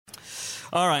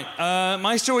All right,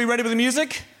 Maestro, are we ready with the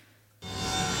music?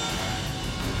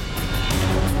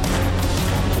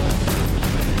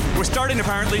 We're starting,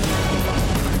 apparently.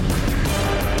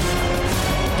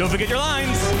 Don't forget your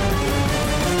lines.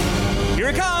 Here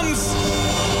it comes.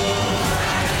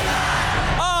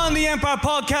 On the Empire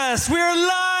Podcast, we're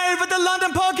live at the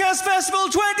London Podcast Festival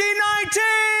 2019!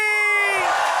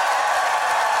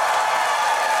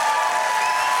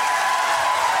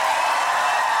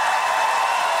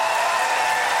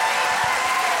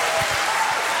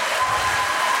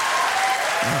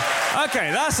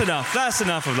 Okay, that's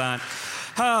enough of that.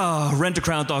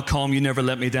 Rentacrowd.com, you never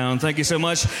let me down. Thank you so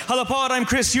much. Hello, Pod, I'm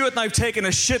Chris Hewitt, and I've taken a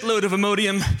shitload of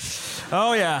Imodium.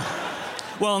 Oh, yeah.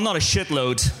 Well, not a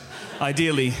shitload.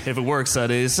 Ideally, if it works,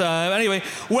 that is. Anyway,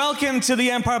 welcome to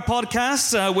the Empire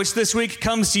Podcast, which this week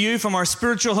comes to you from our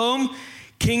spiritual home,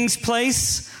 King's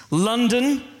Place,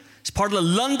 London. It's part of the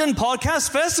London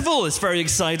Podcast Festival. It's very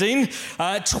exciting.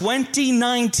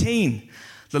 2019,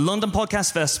 the London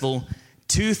Podcast Festival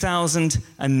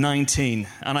 2019.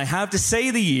 And I have to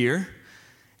say the year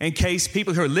in case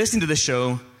people who are listening to the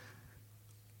show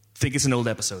think it's an old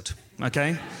episode,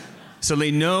 okay? So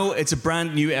they know it's a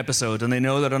brand new episode, and they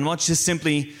know that I'm not just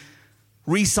simply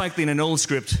recycling an old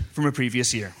script from a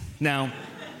previous year. Now,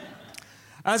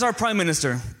 as our Prime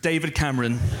Minister, David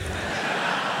Cameron,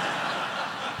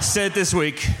 said this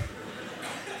week,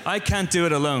 I can't do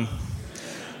it alone,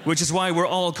 which is why we're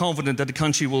all confident that the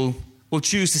country will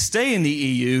choose to stay in the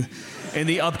EU in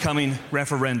the upcoming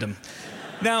referendum.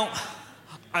 Now,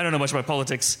 I don't know much about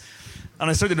politics, and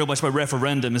I certainly don't know much about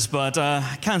referendums, but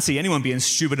I can't see anyone being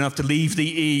stupid enough to leave the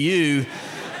EU.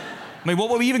 I mean, what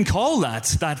would we even call that?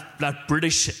 That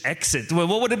British exit? Well,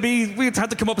 what would it be? We'd have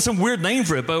to come up with some weird name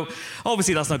for it, but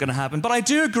obviously that's not going to happen. But I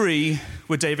do agree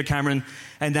with David Cameron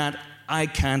in that I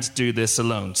can't do this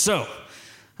alone. So,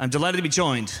 I'm delighted to be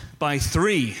joined by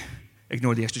three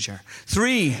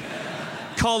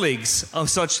colleagues of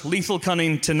such lethal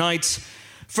cunning tonight.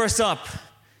 First up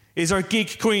is our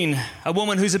geek queen, a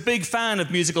woman who's a big fan of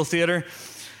musical theatre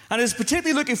and is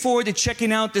particularly looking forward to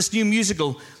checking out this new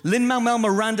musical, Lin-Manuel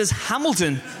Miranda's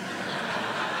Hamilton,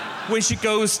 when she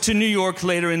goes to New York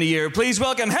later in the year. Please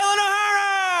welcome Helen O'Hara!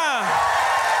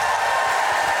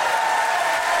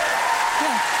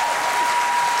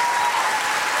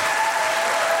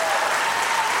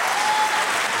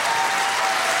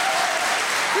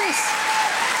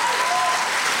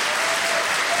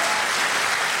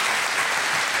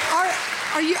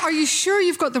 Are you sure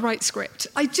you've got the right script?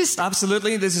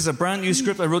 Absolutely. This is a brand new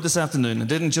script I wrote this afternoon. I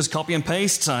didn't just copy and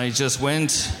paste. I just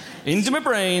went into my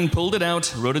brain, pulled it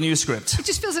out, wrote a new script. It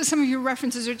just feels like some of your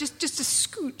references are just a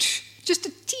scooch, just a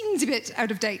teensy bit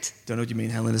out of date. Don't know what you mean,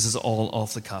 Helen. This is all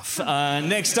off the cuff.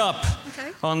 Next up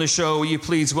on the show, will you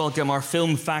please welcome our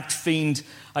film fact fiend,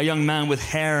 a young man with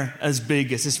hair as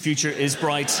big as his future is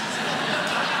bright.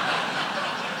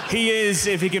 He is,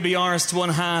 if he could be arsed, one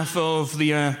half of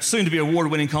the soon-to-be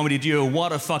award-winning comedy duo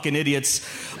What a Fucking Idiots.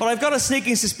 But I've got a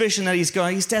sneaking suspicion that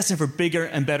he's destined for bigger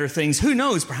and better things. Who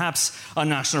knows, perhaps on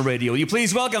national radio. Will you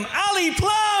please welcome Ali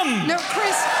Plum! No,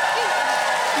 Chris.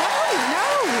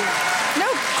 No,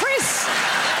 Chris.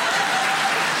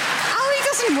 Ali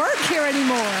doesn't work here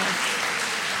anymore.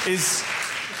 Is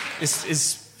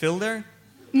Phil there?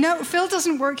 No, Phil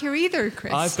doesn't work here either,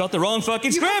 Chris. I've got the wrong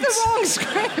fucking script! You got the wrong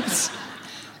script!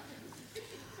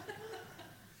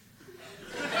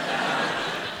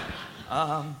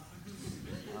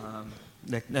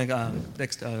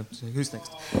 Who's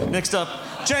next? Next up,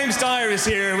 James Dyer is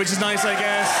here, which is nice, I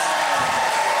guess.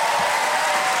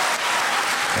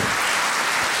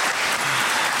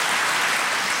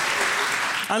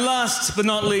 And last but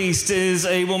not least is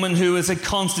a woman who is a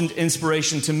constant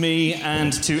inspiration to me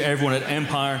and to everyone at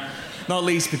Empire. Not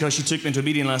least because she took me into a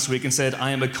meeting last week and said,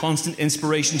 I am a constant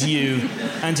inspiration to you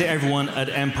and to everyone at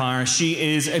Empire. She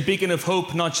is a beacon of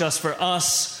hope, not just for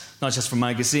us, not just for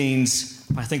magazines,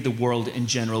 but I think the world in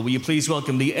general. Will you please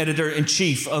welcome the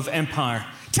editor-in-chief of Empire,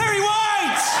 Terri White!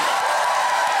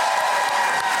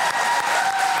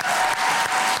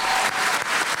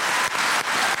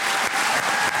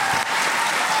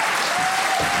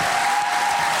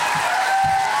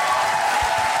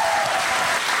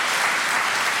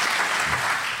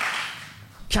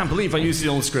 Can't believe I used the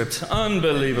old script.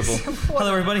 Unbelievable.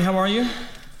 Hello, everybody. How are you?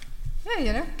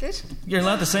 Yeah, good. You're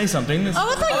allowed to say something. I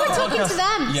thought you were talking to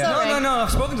them. Yeah. Sorry. No. I've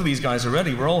spoken to these guys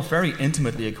already. We're all very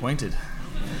intimately acquainted.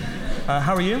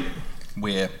 How are you?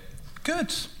 We're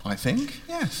good, I think.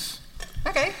 Yes.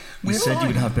 Okay. You said you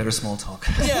would have better small talk.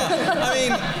 Yeah, I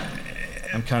mean...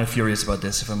 I'm kind of furious about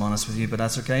this, if I'm honest with you, but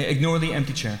that's okay. Ignore the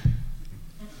empty chair.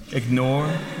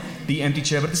 Ignore the empty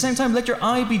chair, but at the same time, let your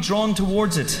eye be drawn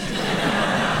towards it.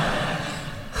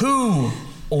 Who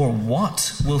or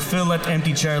what will fill that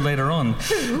empty chair later on?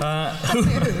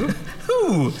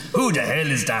 Who the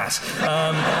hell is that?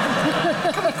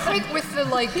 Come quick with the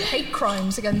hate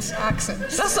crimes against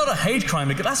accents. That's not a hate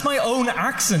crime. That's my own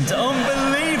accent.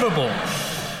 Unbelievable.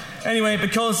 Anyway,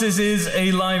 because this is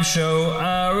a live show,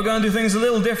 we're going to do things a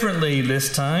little differently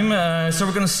this time. So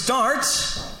we're going to start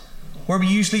where we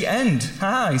usually end.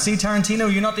 You see,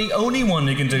 Tarantino, you're not the only one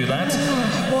who can do that.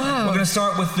 Wow. We're going to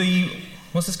start with the...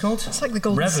 What's this called? It's like the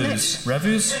golden snitch.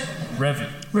 Reviews?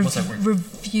 What's that word?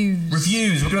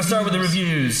 Reviews. We're going to start with the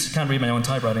reviews. Can't read my own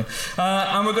typewriting.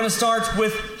 And we're going to start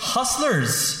with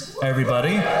Hustlers,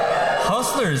 everybody.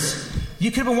 Hustlers. You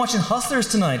could have been watching Hustlers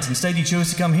tonight. Instead, you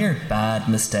chose to come here. Bad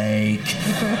mistake.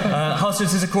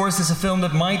 Hustlers is, of course, a film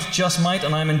that just might,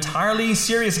 and I'm entirely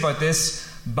serious about this,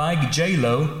 bag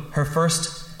J-Lo her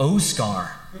first Oscar.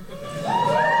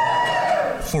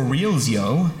 For reals,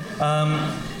 yo.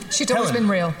 She'd always been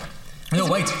real. No,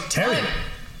 wait. Terri.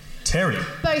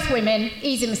 Both women.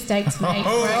 Easy mistake to make.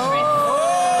 I'm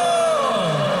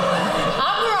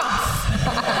rough.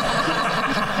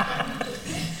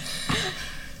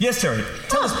 Yes, Terri.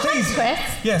 Tell us, please. Chris.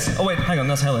 Yes. Oh, wait. Hang on.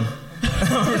 That's Helen.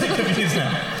 I'm really confused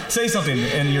now. Say something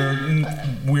in your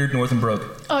weird northern brogue.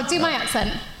 Oh, do my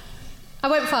accent. I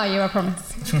won't fire you, I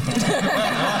promise.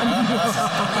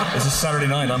 It's a Saturday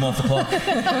night. I'm off the clock.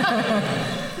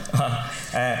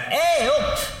 Hey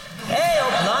up,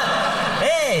 lad.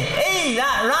 Hey,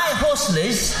 that right,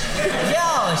 Hustlers.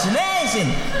 Yeah, it's amazing.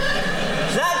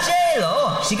 That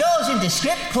J-Lo, she goes into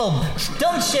strip club,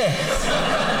 doesn't she?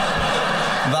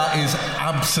 That is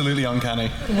absolutely uncanny.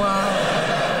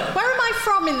 Wow. Where am I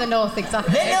from in the north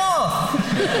exactly? The north.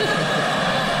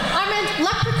 I'm a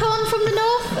leprechaun from the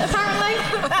north, apparently.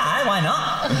 Aye, why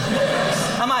not?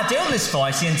 I might do this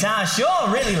voice the entire show.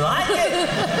 I really like it.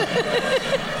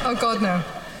 Oh, God, no.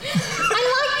 I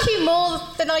like you more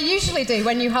than I usually do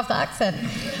when you have that accent.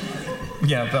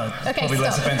 Yeah, but probably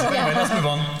less offensive. Yeah. Anyway, let's move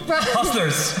on. Right.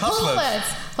 Hustlers.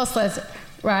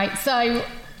 Right, so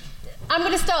I'm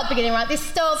going to start at the beginning, right? This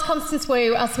stars Constance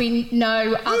Wu, as we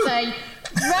know, as a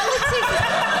relative...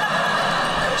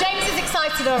 James is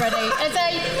excited already. As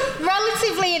a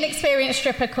relatively inexperienced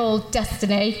stripper called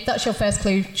Destiny. That's your first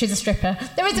clue. She's a stripper.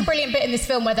 There is a brilliant bit in this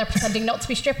film where they're pretending not to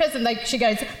be strippers and she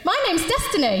goes, "My name's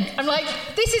Destiny." I'm like,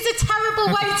 this is a terrible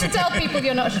way to tell people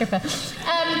you're not a stripper.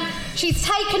 She's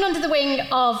taken under the wing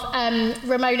of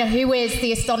Ramona, who is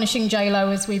the astonishing J-Lo,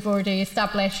 as we've already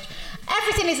established.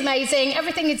 Everything is amazing,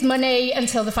 everything is money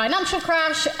until the financial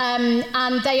crash, and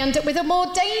they end up with a more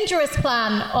dangerous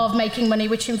plan of making money,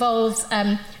 which involves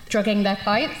drugging their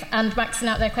clients and maxing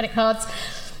out their credit cards.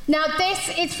 Now, this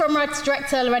is from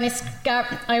writer-director Lorena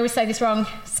I always say this wrong,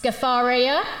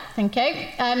 Scafaria, thank you.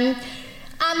 And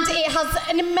it has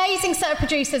an amazing set of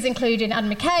producers, including Anne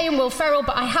McKay and Will Ferrell,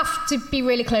 but I have to be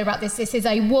really clear about this. This is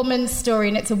a woman's story,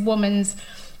 and it's a woman's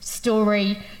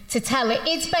story to tell. It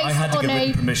is based on I had to get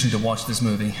written permission to watch this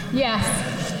movie. Yes.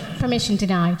 Permission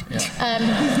denied. Yeah.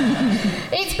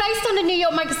 It's based on a New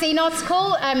York Magazine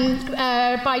article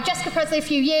by Jessica Presley a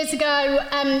few years ago.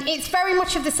 It's very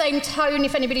much of the same tone,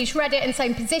 if anybody's read it, and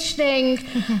same positioning.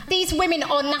 These women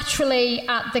are naturally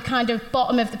at the kind of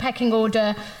bottom of the pecking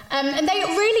order, and they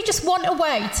really just want a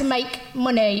way to make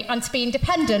money and to be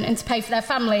independent and to pay for their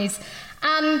families.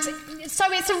 And so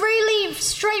it's a really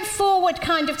straightforward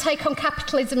kind of take on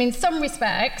capitalism in some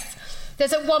respects.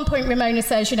 There's at one point Ramona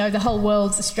says, the whole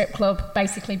world's a strip club,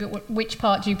 basically, but which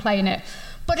part do you play in it?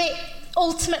 But it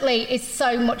ultimately is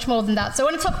so much more than that. So I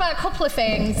want to talk about a couple of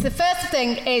things. The first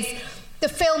thing is the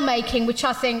filmmaking, which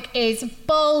I think is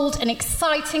bold and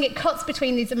exciting. It cuts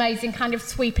between these amazing kind of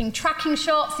sweeping tracking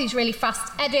shots, these really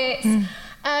fast edits.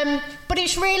 But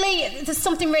it's really, there's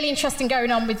something really interesting going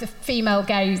on with the female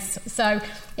gaze. So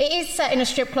it is set in a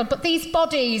strip club, but these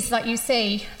bodies that you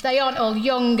see, they aren't all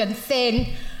young and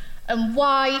thin and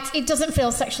white. It doesn't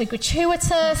feel sexually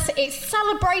gratuitous. It's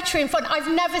celebratory and fun. I've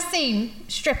never seen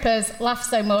strippers laugh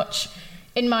so much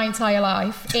in my entire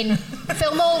life in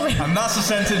film or... And that's a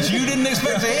sentence you didn't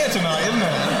expect to hear tonight, isn't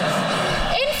it?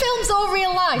 In films or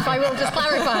real life, I will just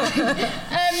clarify.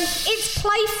 It's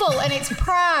playful and it's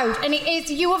proud, and it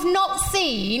is... You have not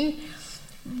seen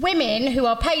women who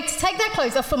are paid to take their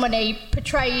clothes off for money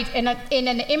portrayed in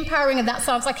an empowering, and that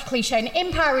sounds like a cliche, an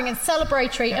empowering and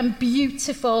celebratory and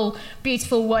beautiful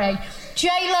way.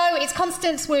 J-Lo, it's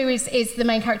Constance Wu is the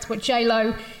main character, but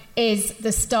J-Lo is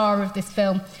the star of this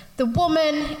film. The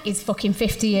woman is fucking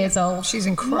 50 years old. She's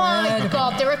incredible. My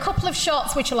God, there are a couple of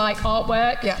shots which are like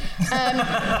artwork. Yeah.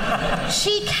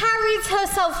 She carries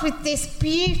herself with this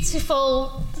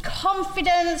beautiful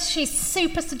confidence, she's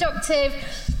super seductive.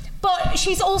 But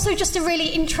she's also just a really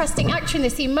interesting actor in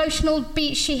this. The emotional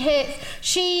beats she hits.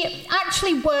 She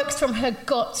actually works from her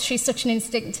guts. She's such an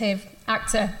instinctive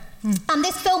actor. And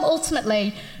this film,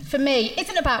 ultimately, for me,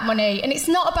 isn't about money, and it's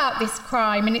not about this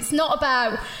crime, and it's not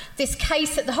about this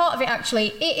case at the heart of it, actually.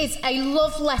 It is a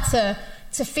love letter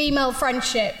to female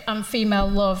friendship and female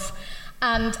love.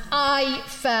 And I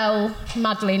fell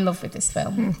madly in love with this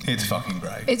film. It's fucking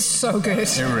great. It's so good.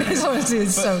 It really is.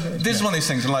 It's so good. This is one of these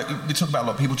things, and like we talk about a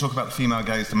lot, people talk about the female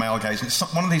gaze, the male gaze, and it's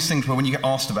one of these things where when you get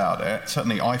asked about it,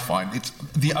 certainly I find, it's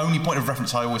the only point of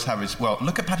reference I always have is, well,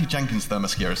 look at Patty Jenkins'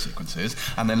 Themyscira sequences,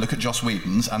 and then look at Joss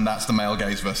Whedon's, and that's the male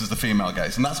gaze versus the female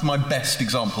gaze. And that's my best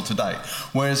example to date.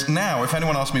 Whereas now, if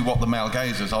anyone asks me what the male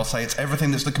gaze is, I'll say it's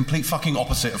everything that's the complete fucking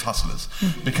opposite of Hustlers.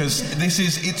 Because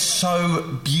it's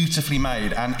so beautifully made,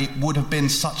 and it would have been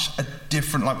such a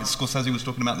different, like Scorsese was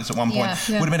talking about this at one point,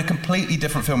 would have been a completely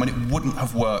different film, and it wouldn't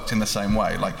have worked in the same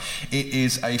way. Like, it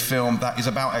is a film that is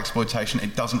about exploitation,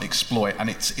 it doesn't exploit, and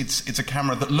it's a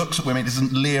camera that looks at women, it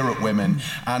doesn't leer at women,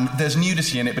 and there's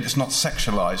nudity in it, but it's not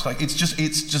sexualized. Like, it's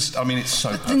just I mean, it's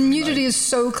so the nudity is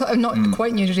so not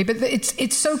quite nudity, but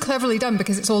it's so cleverly done,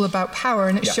 because it's all about power,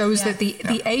 and it shows that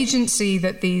the agency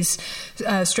that these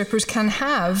strippers can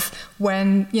have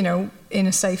when, you know, in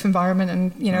a safe environment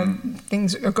and, you know,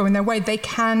 things are going their way, they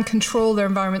can control their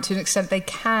environment to an extent, they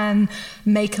can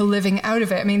make a living out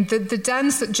of it. I mean, the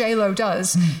dance that J-Lo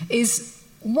does is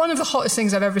one of the hottest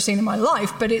things I've ever seen in my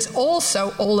life, but it's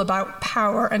also all about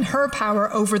power and her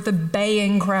power over the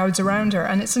baying crowds around her,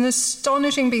 and it's an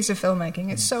astonishing piece of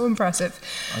filmmaking. It's so impressive.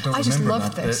 I just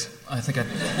loved this. Bit. I think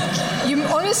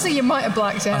you might have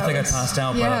blacked out. I think I passed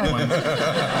out by that point.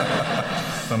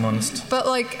 If I'm honest. But,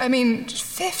 like, I mean,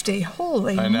 50,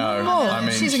 holy I know. Lord, I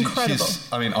mean, she's incredible.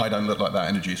 I don't look like that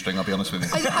in a G-string, I'll be honest with you.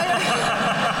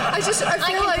 I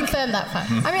feel like confirm that fact.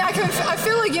 I mean, I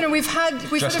feel like, you know, we've had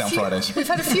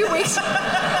a few weeks.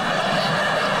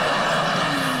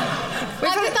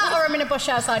 Either that or I'm in a bush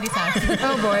outside his house.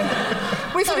 Oh boy.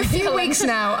 We've had a few weeks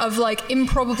now of like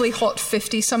improbably hot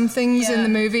 50-somethings in the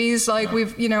movies. Like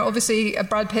we've, you know, obviously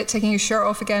Brad Pitt taking his shirt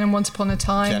off again in Once Upon a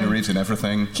Time. Keanu Reeves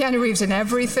in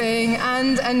everything.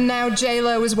 And now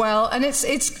J-Lo as well. And it's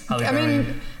I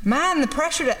mean, man, the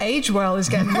pressure to age well is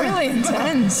getting really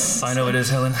intense. I know it is,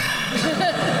 Helen.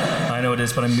 I know it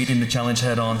is, but I'm meeting the challenge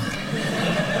head on.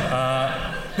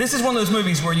 This is one of those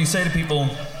movies where you say to people,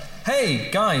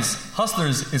 hey, guys,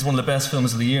 Hustlers is one of the best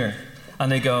films of the year.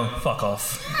 And they go, fuck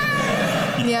off.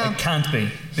 Yeah. It can't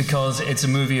be, because it's a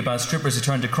movie about strippers who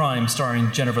turn to crime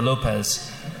starring Jennifer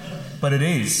Lopez. But it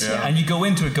is. Yeah. And you go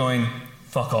into it going,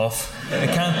 fuck off. It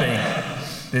can't be.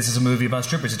 This is a movie about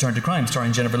strippers who turn to crime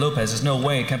starring Jennifer Lopez. There's no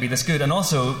way it can be this good. And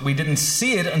also, we didn't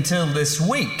see it until this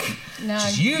week. No. Which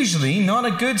is usually not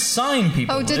a good sign,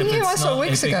 people. Oh, didn't you? I saw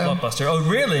weeks ago. Blockbuster. Oh,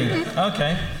 really?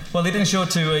 Okay. Well, they didn't show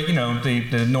it to,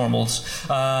 the normals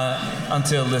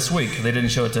until this week. They didn't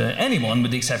show it to anyone,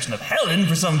 with the exception of Helen,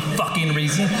 for some fucking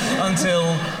reason, until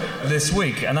this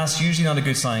week. And that's usually not a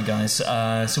good sign, guys.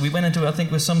 So we went into it, I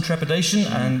think, with some trepidation,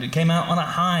 and it came out on a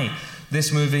high.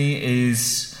 This movie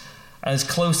is as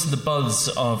close to the buzz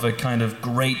of a kind of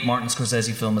great Martin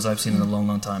Scorsese film as I've seen in a long,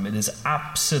 long time. It is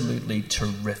absolutely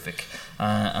terrific,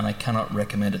 and I cannot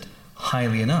recommend it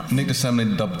highly enough. Nick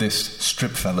DeSemlin dubbed this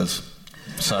Strip Fellas.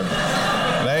 So,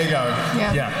 there you go.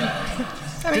 Yeah.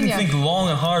 I mean, Didn't think long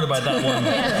and hard about that one.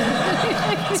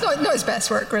 It's not his best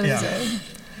work, really, is it?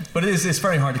 But it's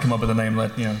very hard to come up with a name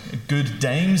like, Good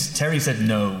Dames. Terry said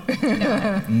no.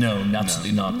 No,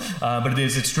 absolutely not. But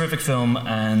it's a terrific film,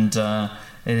 and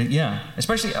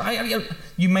especially,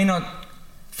 you may not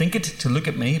think it to look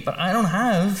at me, but I don't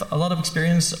have a lot of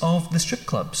experience of the strip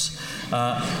clubs.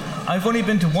 I've only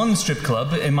been to one strip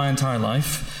club in my entire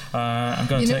life. I'm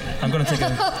going to take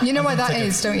a... You know why that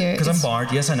is, don't you? Because I'm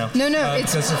barred, yes I know. No,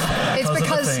 it's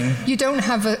because you don't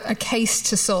have a case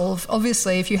to solve.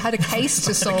 Obviously, if you had a case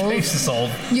to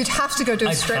solve, you'd have to go to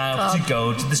a strip club. I'd have to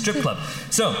go to the strip club.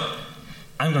 So,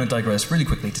 I'm going to digress really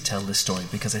quickly to tell this story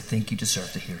because I think you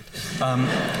deserve to hear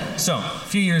it. So, a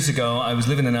few years ago, I was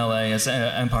living in LA as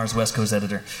Empire's West Coast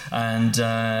editor, and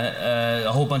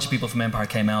a whole bunch of people from Empire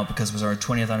came out because it was our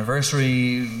 20th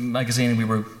anniversary magazine, and we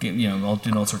were, all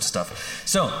doing all sorts of stuff.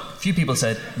 So, a few people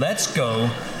said, let's go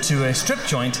to a strip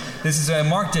joint. This is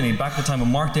Mark Dinny, back at the time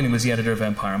when Mark Dinny was the editor of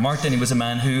Empire. Mark Dinny was a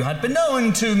man who had been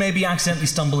known to maybe accidentally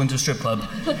stumble into a strip club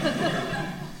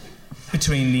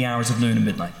between the hours of noon and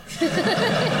midnight.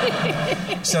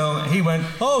 So he went,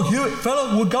 oh, Hewitt,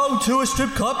 fella, we'll go to a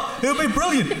strip club. It'll be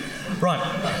brilliant. Right.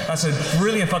 That's a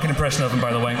brilliant fucking impression of him,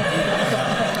 by the way.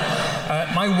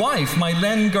 My wife, my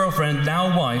then girlfriend,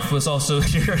 now wife, was also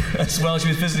here as well. She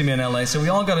was visiting me in LA, so we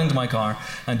all got into my car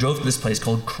and drove to this place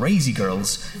called Crazy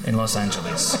Girls in Los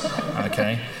Angeles.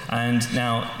 Okay, and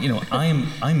now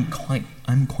I'm quite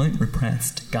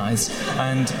repressed, guys,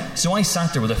 and so I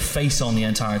sat there with a face on the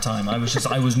entire time. I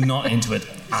was not into it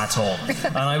at all,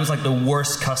 and I was like the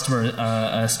worst customer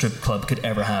a strip club could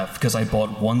ever have because I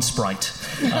bought one Sprite,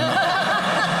 and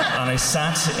I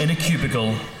sat in a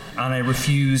cubicle and I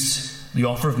refused the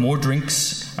offer of more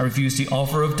drinks. I refused the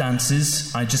offer of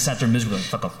dances. I just sat there miserable.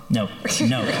 Fuck off. No,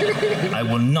 I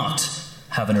will not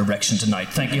have an erection tonight.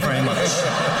 Thank you very much.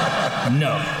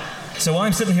 No. So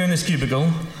I'm sitting here in this cubicle.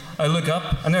 I look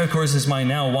up, and there, of course, is my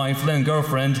now wife, then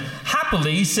girlfriend,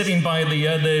 happily sitting by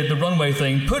the runway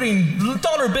thing, putting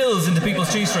dollar bills into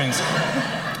people's G-strings.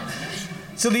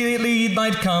 So the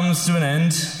night comes to an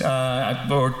end,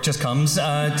 or just comes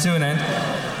to an end.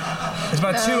 It's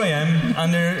about 2 a.m.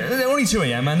 and they're only 2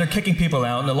 a.m. and they're kicking people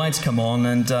out, and the lights come on,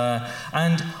 and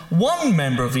one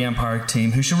member of the Empire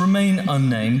team, who shall remain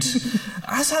unnamed,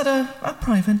 has had a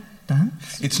private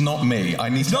dance. It's not me. I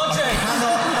cannot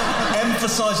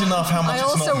emphasise enough how much it's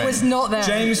not me. I also was not there.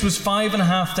 James was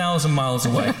 5,500 miles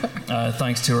away,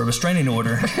 thanks to a restraining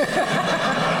order.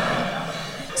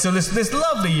 So this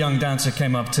lovely young dancer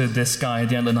came up to this guy at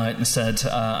the end of the night and said,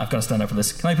 I've got to stand up for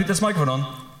this. Can I put this microphone on?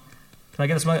 Can I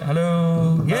get this mic?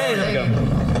 Hello? Yeah, there we go.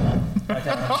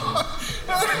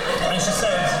 And she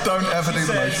said... Don't ever do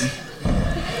the motion.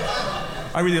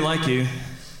 I really like you.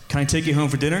 Can I take you home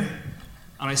for dinner?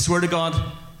 And I swear to God,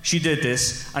 she did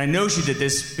this. And I know she did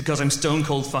this because I'm stone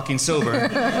cold fucking sober.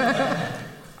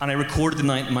 And I recorded the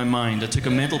night in my mind. I took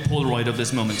a mental Polaroid of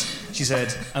this moment. She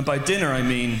said, and by dinner I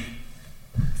mean...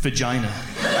 vagina.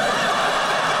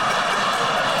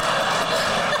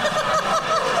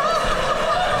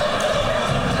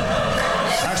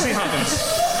 Actually happens.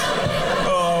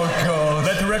 Oh God.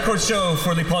 Let the record show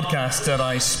for the podcast that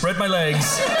I spread my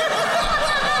legs.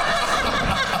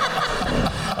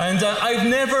 And I've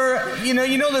never, you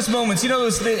know those moments,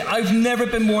 I've never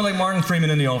been more like Martin Freeman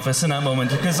in The Office in that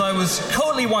moment, because I was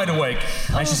totally wide awake.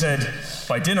 And she said,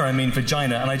 by dinner I mean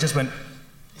vagina. And I just went...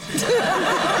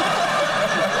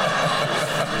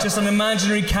 Just an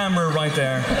imaginary camera right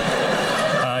there.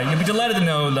 You'll be delighted to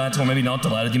know that, or maybe not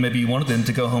delighted, maybe you wanted him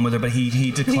to go home with her, but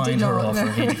he declined her offer.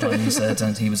 No. He declined, he said,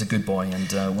 and he was a good boy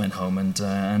and went home, and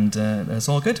it's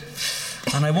all good.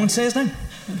 And I won't say his name.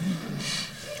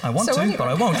 I want to, anyway. But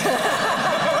I won't.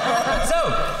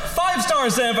 So, 5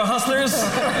 stars there for Hustlers.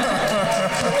 What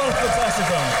a fantastic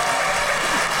film.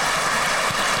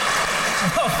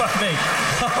 Oh, fuck me.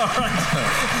 All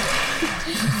right.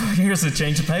 Here's a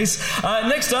change of pace.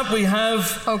 Next up, we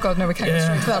have... Oh, God, no, we can't go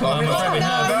straight to that one.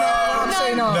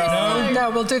 No,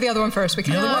 we'll do the other one first. We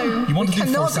can't. The other one? You want to do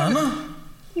Forsama?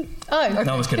 Oh. Okay.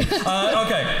 No, I was kidding.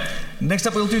 Okay. Next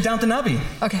up, we'll do Downton Abbey.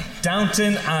 Okay.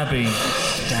 Downton Abbey.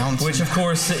 Which, of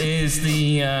course, is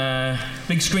the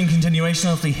big screen continuation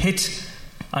of the hit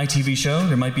ITV show.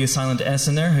 There might be a silent S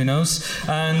in there, who knows?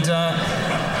 And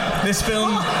this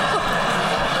film...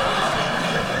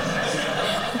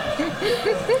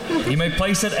 You may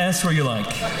place at S where you like.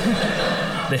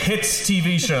 The Hits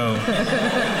TV show.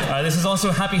 This is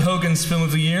also Happy Hogan's Film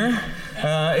of the Year.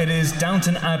 It is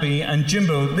Downton Abbey. And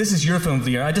Jimbo, this is your Film of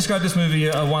the Year. I described this movie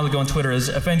a while ago on Twitter as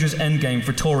Avengers Endgame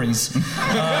for Tories.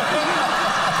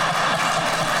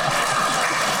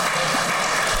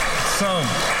 So,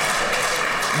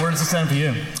 where does it stand for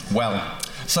you? Well,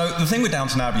 so the thing with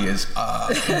Downton Abbey is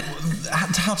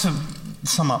how to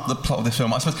sum up the plot of this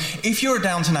film. I suppose if you're a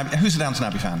Downton Abbey... Who's a Downton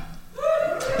Abbey fan?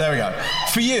 There we go.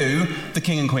 For you, the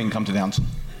King and Queen come to Downton.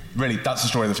 Really, that's the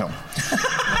story of the film.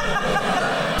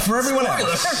 For everyone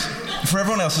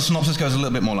else, the synopsis goes a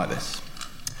little bit more like this.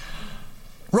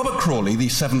 Robert Crawley, the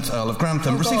 7th Earl of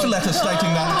Grantham, received a letter stating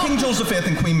that King George V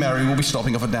and Queen Mary will be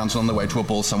stopping off at Downton on their way to a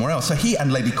ball somewhere else, so he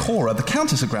and Lady Cora, the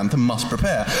Countess of Grantham, must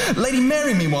prepare. Lady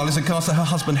Mary, meanwhile, is aghast that her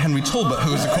husband Henry Talbot,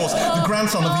 who is, of course, the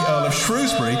grandson of the Earl of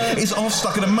Shrewsbury, is off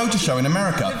stuck at a motor show in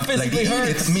America. Lady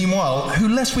Edith, meanwhile, who,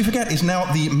 lest we forget, is now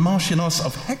the Marchioness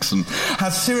of Hexham,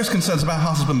 has serious concerns about her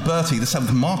husband Bertie, the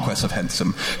 7th Marquess of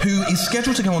Hexham, who is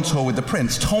scheduled to go on tour with the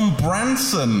Prince. Tom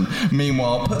Branson,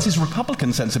 meanwhile, puts his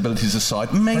Republican sensibilities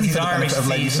aside, mainly for the benefit of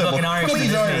Lady Sybil.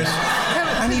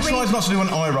 And he tries not to do an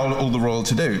eye roll at all the royal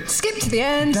to-do. Skip to the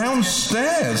end.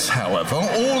 Downstairs, however,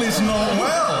 all is not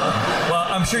well. Well,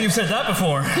 I'm sure you've said that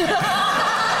before.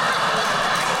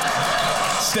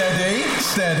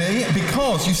 Steady,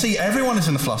 because you see, everyone is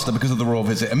in a fluster because of the royal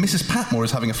visit, and Mrs. Patmore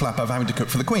is having a flap over having to cook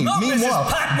for the Queen. Not Meanwhile,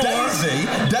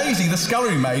 Mrs. Daisy, the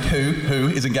scullery maid, who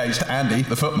is engaged to Andy,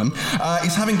 the footman,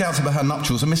 is having doubts about her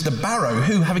nuptials, and Mr. Barrow,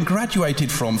 who, having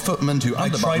graduated from footman to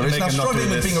under-butler, is now struggling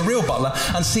with being a real butler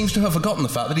and seems to have forgotten the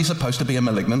fact that he's supposed to be a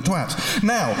malignant twat.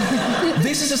 Now,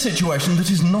 this is a situation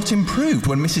that is not improved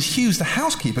when Mrs. Hughes, the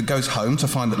housekeeper, goes home to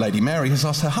find that Lady Mary has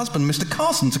asked her husband, Mr.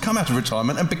 Carson, to come out of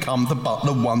retirement and become the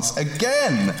butler once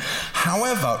again.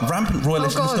 However, rampant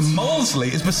royalist Mr.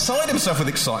 Molesley is beside himself with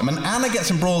excitement. Anna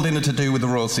gets embroiled in a to-do with the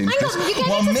royal seamstress,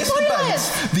 while Mr.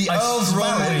 Bates, the Earl's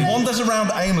valet, wanders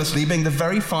around aimlessly, being the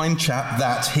very fine chap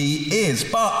that he is.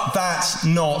 But that's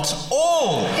not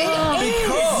all. It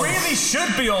really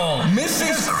should be all.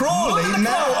 Mrs. Crawley,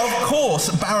 now of course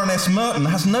Baroness Merton,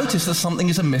 has noticed that something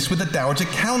is amiss with the Dowager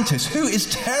Countess, who is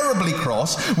terribly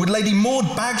cross with Lady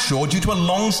Maud Bagshaw due to a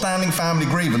long-standing family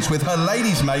grievance with her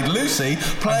lady's maid Lucy,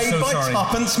 played by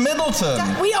Tuppence Middleton.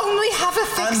 We only have a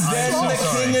fixed And then the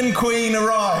King and Queen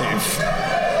arrive.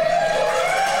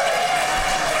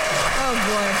 Oh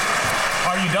boy.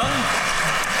 Are you done?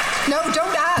 No,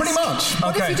 don't ask. Pretty much.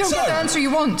 What if you don't get the answer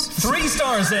you want? 3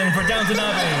 stars then for Downton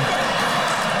Abbey.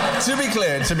 To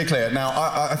be clear, now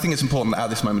I think it's important at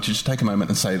this moment to just take a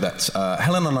moment and say that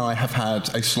Helen and I have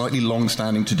had a slightly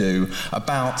long-standing to-do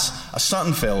about a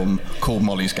certain film called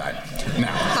Molly's Game. Now,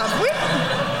 Have we?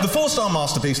 the 4-star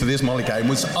masterpiece that is Molly Game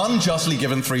was unjustly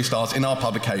given 3 stars in our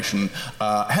publication.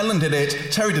 Helen did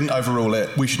it, Terry didn't overrule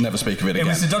it, we should never speak of it again. It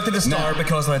was deducted a star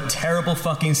because of a terrible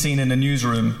fucking scene in the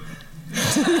newsroom.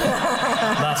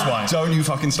 That's why. Don't you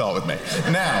fucking start with me.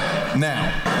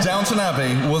 Now, Downton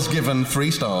Abbey was given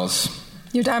 3 stars.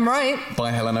 You're damn right.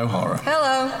 By Helen O'Hara.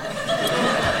 Hello.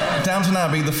 Downton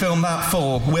Abbey, the film that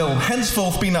will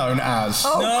henceforth be known as...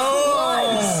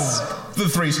 the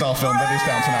 3-star film that is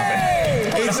Downton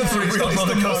Abbey. It's a 3-star film.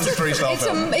 It's the most 3-star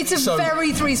film. It's a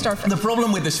very 3-star film. The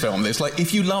problem with this film is, like,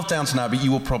 if you love Downton Abbey, you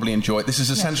will probably enjoy it. This is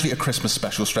essentially a Christmas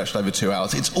special stretched over 2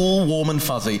 hours. It's all warm and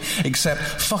fuzzy, except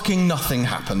fucking nothing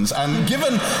happens. And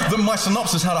given that my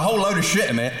synopsis had a whole load of shit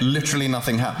in it, literally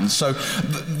nothing happens. So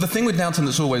the thing with Downton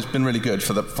that's always been really good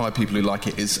for the 5 people who like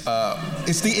it is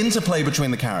it's the interplay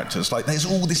between the characters. Like, there's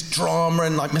all this drama,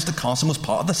 and like Mr. Carson was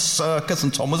part of the circus,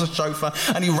 and Tom was a chauffeur,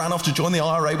 and he ran off to join the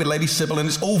IRA with Lady Sybil, and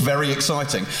it's all very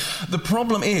exciting. The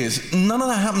problem is, none of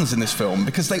that happens in this film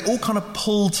because they all kind of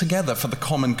pull together for the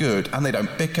common good, and they don't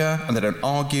bicker, and they don't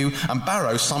argue, and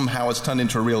Barrow somehow has turned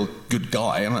into a real good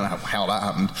guy. I don't know how that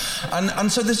happened.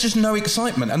 And so there's just no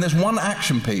excitement, and there's one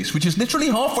action piece, which is literally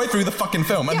halfway through the fucking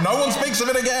film, and no one speaks of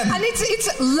it again. And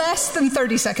it's less than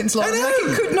 30 seconds long. Like,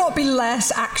 it could not be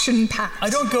less action-packed. I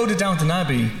don't go to Downton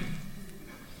Abbey.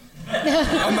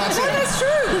 And that's it. That's true.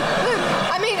 Look,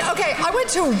 I mean, okay, I went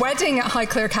to a wedding at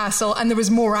Highclere Castle and there was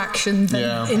more action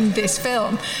than in this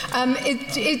film.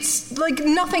 It's like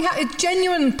nothing.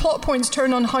 Genuine plot points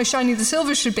turn on how shiny the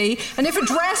silver should be, and if a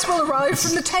dress will arrive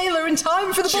from the tailor in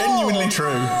time for the ball. Genuinely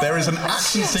true. There is an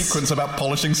action sequence about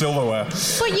polishing silverware.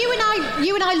 But you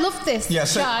and I loved this so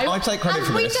show. I take credit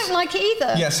for this. And we don't like it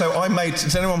either. Yeah, so I made...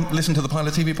 Does anyone listen to the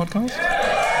Pilot TV podcast?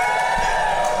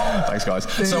 Thanks,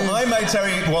 guys. So I made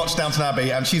Terri watch Downton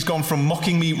Abbey, and she's gone from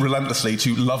mocking me relentlessly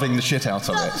to loving the shit out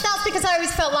of it. That's because I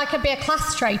always felt like I'd be a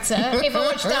class traitor if I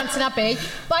watched Downton Abbey.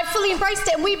 But I fully embraced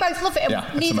it, and we both love it.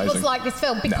 And neither of us like this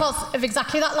film because of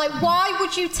exactly that. Like, why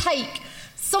would you take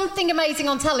something amazing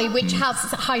on telly which has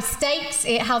high stakes,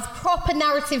 it has proper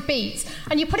narrative beats,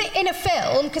 and you put it in a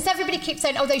film because everybody keeps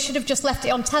saying, oh, they should have just left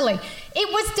it on telly. It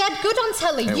was dead good on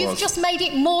telly. You've just made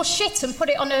it more shit and put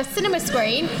it on a cinema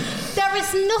screen. There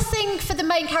is nothing for the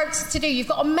main characters to do. You've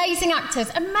got amazing actors,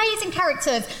 amazing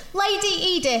characters. Lady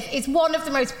Edith is one of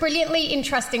the most brilliantly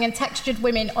interesting and textured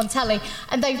women on telly,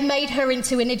 and they've made her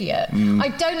into an idiot. I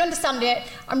don't understand it.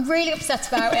 I'm really upset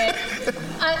about it.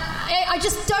 I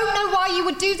just don't know why you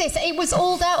would do this. It was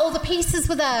all there. All the pieces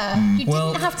were there. You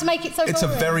didn't have to make it so It's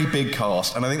boring. a very big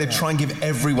cast, and I think they try and give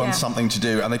everyone something to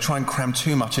do, and they try and cram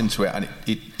too much into it, and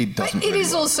it doesn't. But it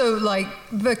is also like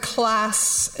the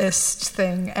classist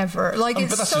thing ever. Like,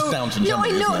 it's but that's so... just Downton No, generally,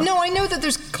 isn't it? I know that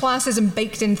there's classism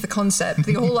baked into the concept.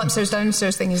 The whole upstairs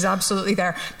downstairs thing is absolutely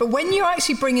there. But when you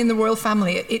actually bring in the royal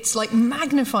family, it's like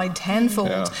magnified tenfold.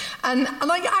 Yeah. And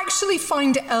I actually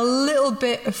find it a little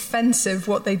bit offensive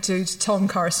what they do to Tom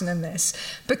Carson in this,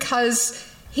 because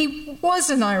he was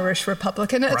an Irish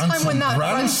Republican at a time when that...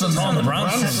 Branson.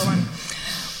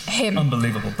 Him.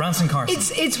 Unbelievable. Branson Carson.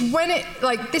 It's when it,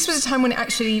 like, this was a time when it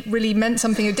actually really meant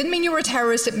something. It didn't mean you were a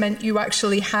terrorist, it meant you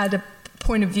actually had a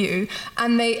point of view,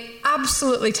 and they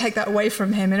absolutely take that away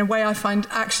from him in a way I find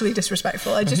actually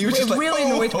disrespectful. It really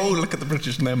annoyed me. Oh, look at the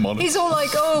British and their monarch. He's all like,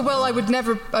 oh, well, I would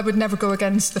never go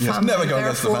against the family. Never go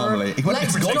against the family.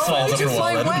 Let's go out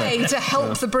of my way to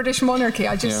help the British monarchy.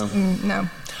 I just, no.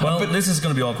 Well, this is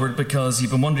going to be awkward because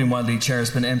you've been wondering why the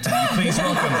chair's been empty. Please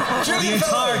welcome the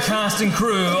entire cast and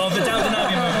crew of the Downton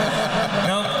Abbey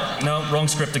movie. No, wrong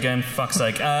script again, fuck's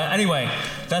sake. Anyway,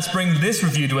 let's bring this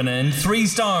review to an end. 3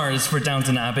 stars for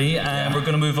Downton Abbey, and we're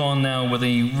going to move on now with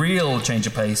a real change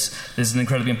of pace. This is an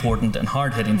incredibly important and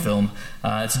hard-hitting film.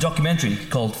 It's a documentary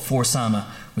called For Sama,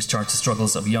 which charts the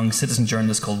struggles of a young citizen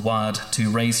journalist called Wad to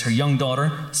raise her young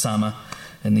daughter, Sama,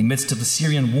 in the midst of the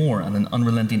Syrian war and an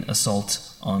unrelenting assault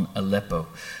on Aleppo.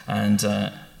 And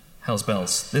hell's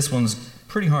bells, this one's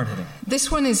pretty hard-hitting. This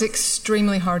one is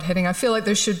extremely hard-hitting. I feel like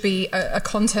there should be a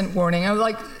content warning.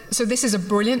 So this is a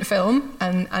brilliant film,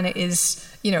 and it is,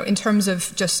 in terms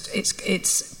of just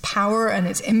its power and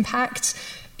its impact,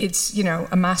 it's,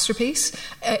 a masterpiece.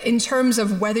 In terms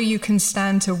of whether you can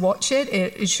stand to watch it,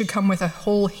 it should come with a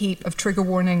whole heap of trigger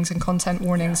warnings and content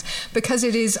warnings, because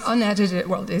it is unedited.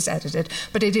 Well, it is edited,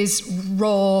 but it is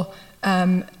raw,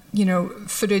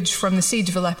 footage from the siege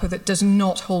of Aleppo that does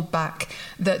not hold back,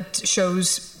 that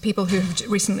shows people who have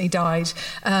recently died.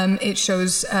 It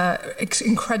shows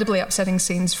incredibly upsetting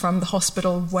scenes from the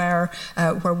hospital where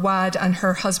Wad and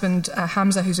her husband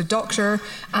Hamza, who's a doctor,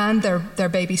 and their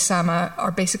baby Sama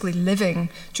are basically living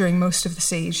during most of the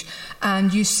siege.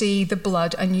 And you see the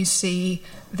blood, and you see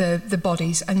the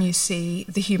bodies, and you see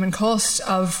the human cost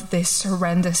of this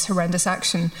horrendous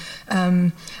action.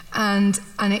 And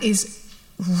it is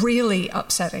really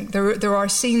upsetting. There are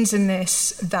scenes in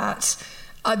this that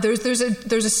there's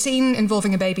a scene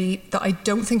involving a baby that I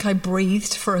don't think I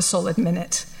breathed for a solid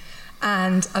minute,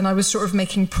 and I was sort of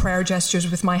making prayer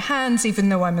gestures with my hands, even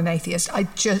though I'm an atheist. I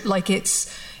just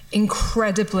it's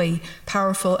incredibly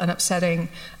powerful and upsetting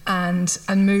and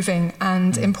moving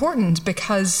and important,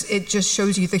 because it just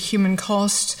shows you the human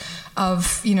cost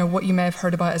of what you may have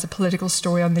heard about as a political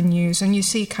story on the news, and you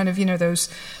see kind of those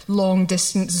long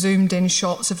distance zoomed in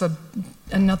shots of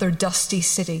another dusty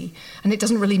city, and it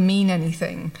doesn't really mean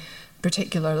anything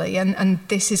particularly, and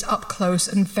this is up close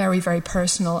and very, very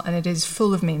personal, and it is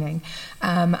full of meaning,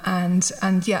 and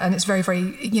it's very,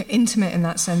 very intimate in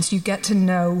that sense. You get to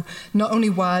know not only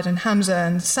Wad and Hamza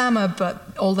and Sama,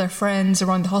 but all their friends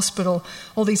around the hospital,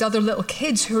 all these other little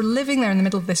kids who are living there in the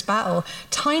middle of this battle,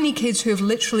 tiny kids who have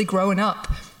literally grown up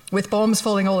with bombs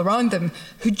falling all around them,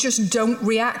 who just don't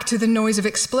react to the noise of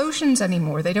explosions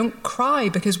anymore. They don't cry,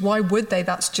 because why would they?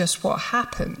 That's just what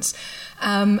happens.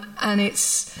 And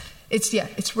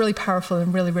it's really powerful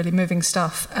and really, really moving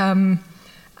stuff.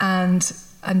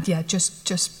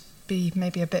 Just be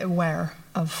maybe a bit aware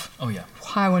of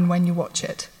how and when you watch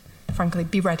it. Frankly,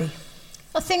 be ready.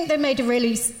 I think they made a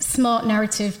really smart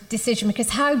narrative decision,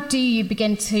 because how do you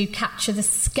begin to capture the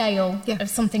scale of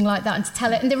something like that and to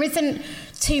tell it? And there isn't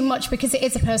too much, because it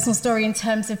is a personal story in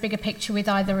terms of bigger picture with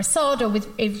either Assad or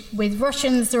with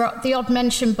Russians. There are the odd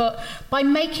mention, but by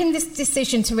making this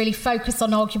decision to really focus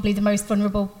on arguably the most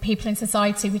vulnerable people in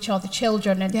society, which are the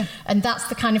children, and that's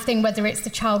the kind of thing, whether it's the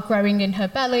child growing in her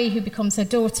belly who becomes her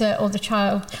daughter, or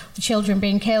the children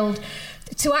being killed,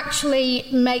 to actually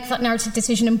make that narrative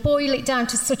decision and boil it down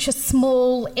to such a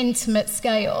small, intimate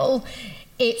scale,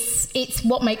 it's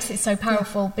what makes it so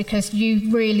powerful, because you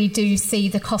really do see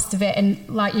the cost of it. And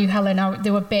like you, Helen,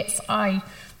 there were bits I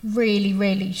really,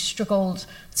 really struggled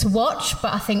to watch,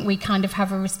 but I think we kind of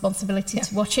have a responsibility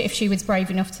to watch it. If she was brave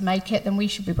enough to make it, then we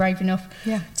should be brave enough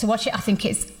to watch it. I think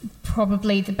it's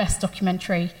probably the best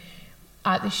documentary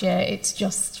out this year. It's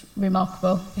just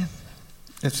remarkable. Yeah.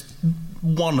 It's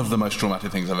one of the most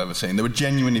traumatic things I've ever seen. There were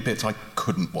genuinely bits I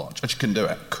couldn't watch. I just couldn't do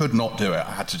it. Could not do it.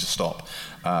 I had to just stop.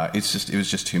 It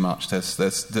was just too much.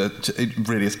 It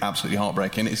really is absolutely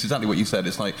heartbreaking. It's exactly what you said.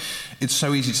 It's like, it's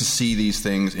so easy to see these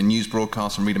things in news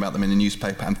broadcasts and read about them in the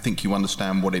newspaper and think you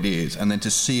understand what it is, and then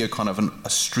to see a kind of a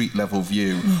street level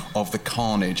view of the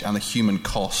carnage and the human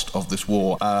cost of this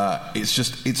war.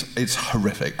 It's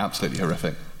horrific. Absolutely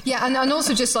horrific. Yeah, and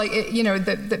also just like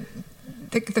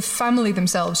the family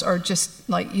themselves are just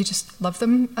like, you just love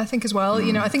them, I think, as well.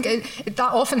 I think that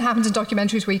often happens in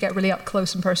documentaries where you get really up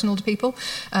close and personal to people.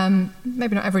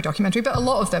 Maybe not every documentary, but a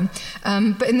lot of them.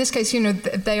 But in this case,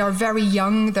 they are very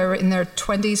young. They're in their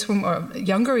 20s, or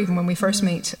younger even when we first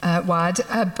meet Wad.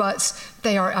 But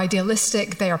they are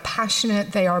idealistic. They are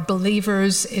passionate. They are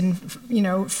believers in,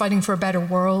 fighting for a better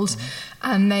world.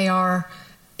 And they are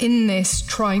in this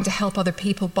trying to help other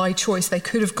people by choice. They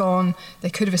could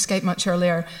have escaped much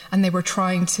earlier, and they were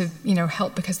trying to,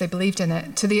 help because they believed in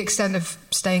it, to the extent of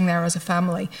staying there as a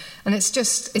family. And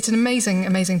it's an amazing,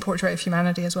 amazing portrait of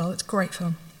humanity as well. It's a great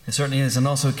film. It certainly is, and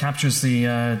also captures the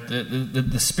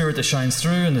spirit that shines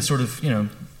through, and the sort of,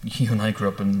 you and I grew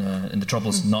up in the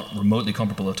Troubles, not remotely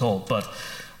comparable at all, but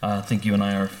I think you and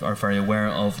I are very aware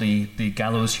of the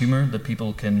gallows humour that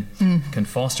people can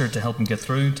foster to help them get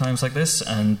through times like this.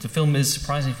 And the film is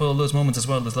surprisingly full of those moments as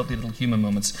well, those lovely little human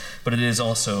moments. But it is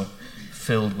also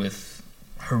filled with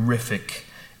horrific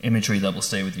imagery that will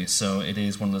stay with you. So it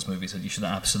is one of those movies that you should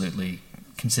absolutely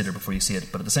consider before you see it.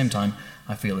 But at the same time,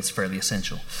 I feel it's fairly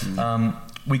essential.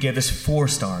 We gave this 4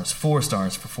 stars. 4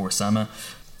 stars for For Sama.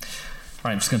 All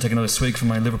right, I'm just going to take another swig from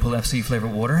my Liverpool FC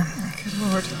flavoured water. Good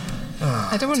Lord.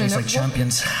 I don't want to know. Tastes like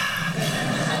champions.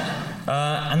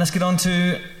 And let's get on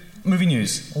to movie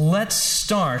news. Let's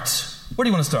start... Where do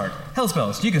you want to start?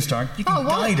 Hellspells, you can start. You can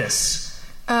guide us.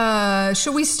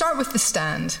 Shall we start with The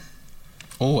Stand?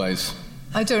 Always.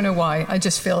 I don't know why. I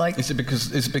just feel like... Is it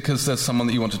because there's someone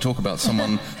that you want to talk about?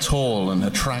 Someone tall and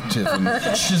attractive and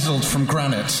chiselled from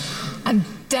granite? And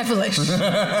devilish.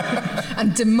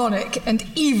 And demonic and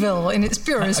evil in its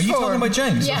purest form. Are you talking about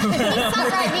James? Yeah, he's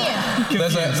right here.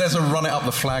 There's a run it up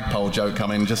the flagpole joke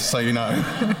coming, just so you know.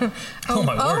 Oh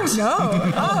my word. Oh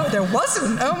no. Oh, there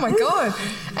wasn't. Oh my God.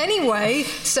 Anyway,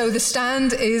 so The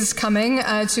Stand is coming to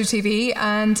TV,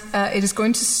 and it is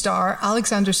going to star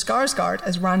Alexander Skarsgård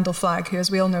as Randall Flagg, who,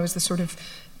 as we all know, is the sort of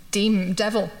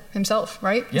devil himself,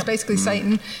 right? Yep. He's basically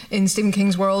Satan in Stephen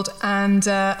King's world, and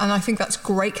I think that's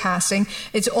great casting.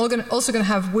 It's also going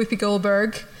to have Whoopi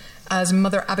Goldberg as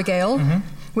Mother Abigail,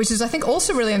 which is, I think,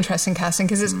 also really interesting casting,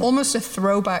 because it's almost a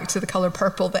throwback to The Colour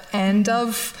Purple. The end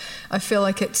of, I feel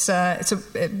like it's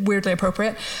weirdly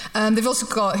appropriate. They've also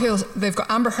got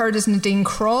Amber Heard as Nadine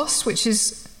Cross, which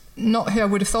is not who I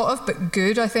would have thought of, but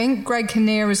good, I think. Greg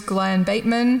Kinnear as Glenn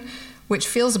Bateman, which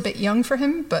feels a bit young for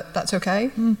him, but that's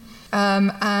okay.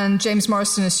 And James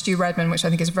Marsden as Stu Redman, which I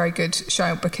think is a very good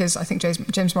shout, because I think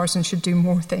James Marsden should do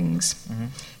more things.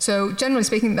 So generally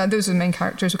speaking, those are the main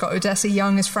characters. We've got Odessa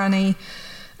Young as Franny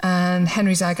and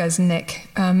Henry Zaga as Nick.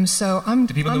 So I'm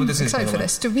excited for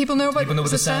this. Do people know about what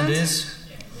The Stand is?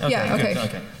 Okay, yeah,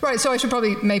 okay. Right, so I should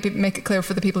probably maybe make it clear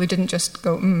for the people who didn't just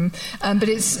go, but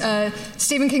it's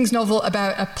Stephen King's novel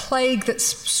about a plague that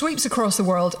sweeps across the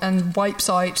world and wipes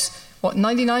out,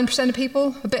 99% of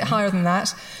people? A bit higher than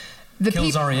that.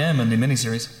 Kills R.E.M. in the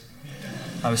miniseries.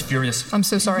 I was furious. I'm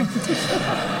so sorry.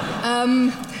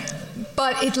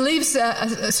 But it leaves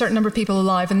a certain number of people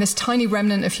alive, and this tiny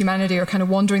remnant of humanity are kind of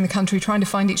wandering the country, trying to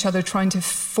find each other, trying to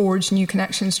forge new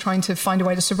connections, trying to find a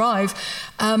way to survive.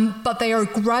 But they are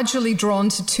gradually drawn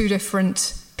to 2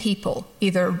 different people,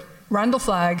 either Randall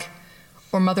Flagg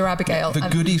or Mother Abigail. The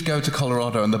goodies go to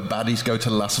Colorado and the baddies go to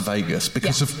Las Vegas,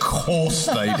 because of course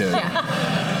they do.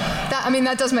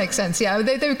 That does make sense. Yeah,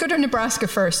 they go to Nebraska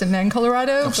first and then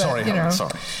Colorado. Sorry.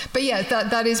 But yeah,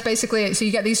 that is basically it. So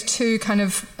you get these 2 kind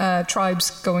of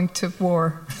tribes going to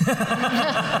war.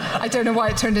 I don't know why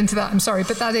it turned into that. I'm sorry,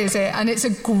 but that is it. And it's a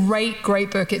great, great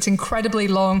book. It's incredibly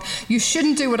long. You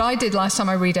shouldn't do what I did last time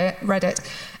I read it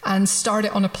and start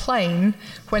it on a plane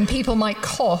when people might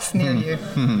cough near you.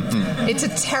 It's a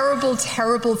terrible,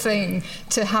 terrible thing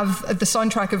to have the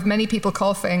soundtrack of many people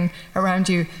coughing around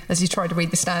you as you try to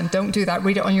read The Stand. Don't do that.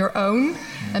 Read it on your own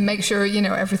and make sure,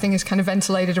 everything is kind of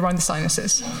ventilated around the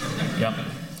sinuses. Yep.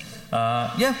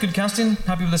 Good casting.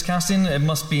 Happy with this casting. It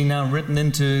must be now written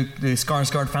into the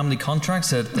Skarsgård family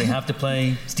contracts that they have to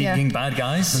play Stephen King bad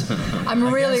guys.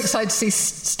 I'm really excited to see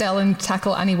Stellan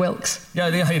tackle Annie Wilkes. Yeah,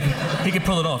 he could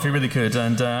pull it off. He really could.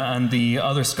 And the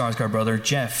other Skarsgård brother,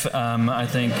 Jeff, I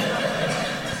think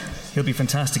he'll be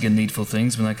fantastic in Needful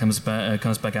Things when that comes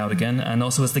back out again, and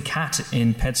also as the cat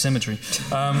in Pet Sematary.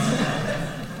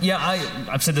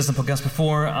 I've said this on the podcast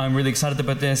before. I'm really excited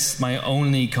about this. My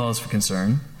only cause for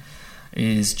concern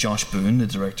is Josh Boone, the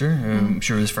director, who I'm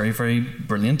sure is very, very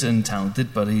brilliant and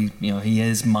talented, but he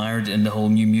is mired in the whole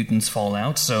New Mutants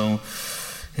fallout, so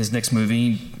his next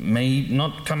movie may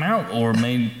not come out, or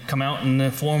may come out in a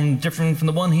form different from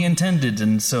the one he intended,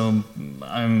 and so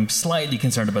I'm slightly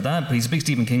concerned about that. But he's a big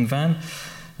Stephen King fan,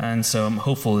 and so I'm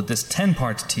hopeful that this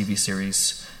 10-part TV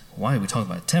series... Why are we talking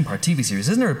about a 10-part TV series?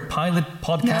 Isn't there a pilot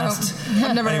podcast? No,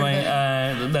 I've never heard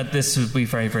of it. That this would be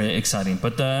very, very exciting.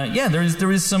 But there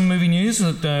is some movie news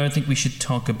that I think we should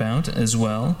talk about as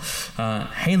well.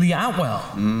 Hayley Atwell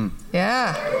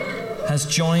has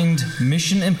joined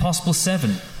Mission Impossible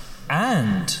 7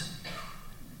 and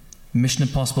Mission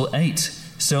Impossible 8.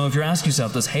 So if you're asking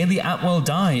yourself, does Hayley Atwell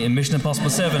die in Mission Impossible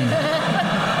 7?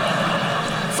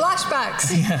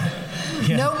 that?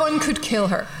 Yeah. No one could kill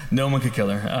her. No one could kill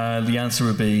her. The answer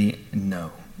would be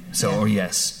no. Or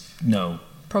yes. No.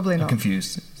 Probably not. I'm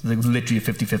confused. It's literally a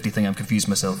 50-50 thing. I'm confused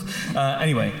myself.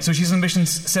 Anyway, so she's in Missions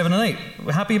 7 and 8.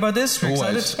 We're happy about this? We're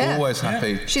excited? Always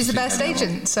happy. She's the best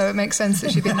agent, so it makes sense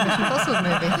that she'd be in the Mission Impossible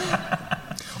movie.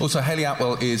 Also, Hayley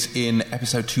Atwell is in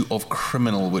episode 2 of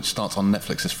Criminal, which starts on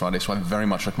Netflix this Friday, so I very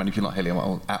much recommend, if you like Hayley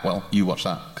Atwell, you watch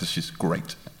that, because she's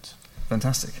great.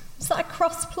 Fantastic. Is that a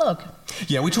cross plug?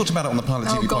 Yeah, we talked about it on the Pilot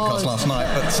TV podcast last night,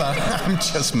 but I'm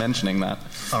just mentioning that.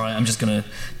 All right, I'm just going to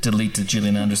delete the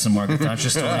Gillian Anderson, Margaret Thatcher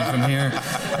story from here.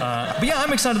 But yeah,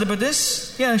 I'm excited about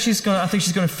this. Yeah, I think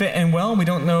she's going to fit in well. We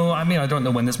don't know. I don't know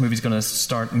when this movie's going to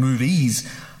start.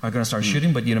 Movies are going to start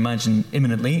shooting, but you'd imagine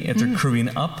imminently if they're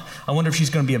crewing up. I wonder if she's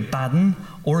going to be a bad 'un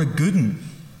or a good 'un.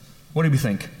 What do we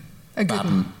think? A good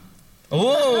 'un.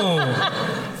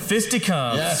 Oh,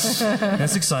 fisticuffs. Yes.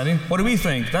 That's exciting. What do we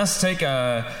think? Let's take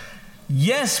a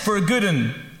yes for a good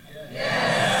 'un.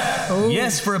 Yes.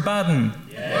 Yes for a bad 'un.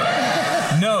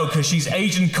 Yes. No, because she's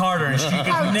Agent Carter and she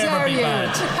could never be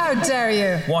bad. How dare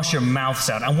you? Wash your mouths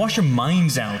out and wash your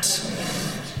minds out.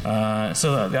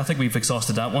 So I think we've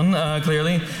exhausted that one,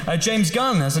 clearly. James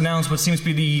Gunn has announced what seems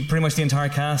to be pretty much the entire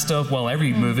cast of,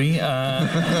 every movie.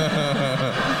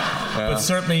 But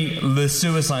certainly The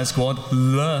Suicide Squad,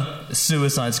 the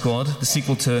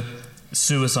sequel to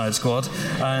Suicide Squad.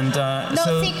 And Not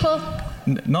a sequel.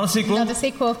 Not a sequel? Not a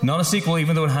sequel. Not a sequel,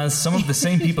 even though it has some of the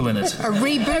same people in it. A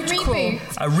reboot.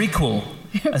 A requel.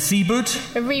 A C-boot?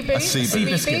 A reboot. A C-boot.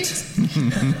 Biscuit.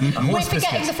 A horse We're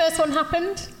forgetting the first one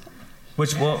happened.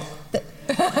 Which what?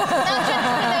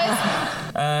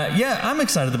 Yeah, I'm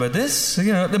excited about this.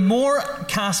 The more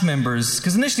cast members,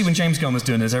 because initially when James Gunn was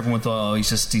doing this, everyone thought, he's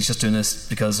just doing this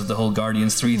because of the whole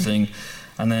Guardians 3 thing,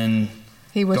 and then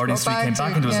Guardians 3 came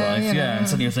back into his life, and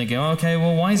suddenly you're thinking, okay,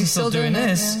 well, why is he still doing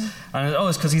this? And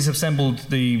it's because he's assembled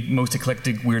the most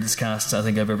eclectic, weirdest cast I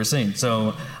think I've ever seen.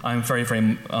 So I'm very,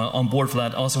 very on board for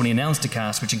that. Also, when he announced the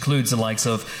cast, which includes the likes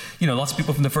of, lots of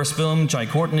people from the first film, Jai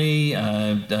Courtney,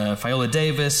 Viola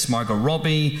Davis, Margot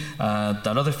Robbie, that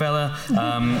other fella,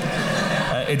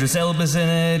 Idris Elba's in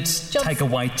it, Taika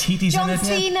Waititi's in it. John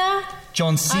Cena.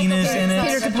 John Cena's in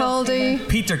it.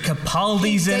 Peter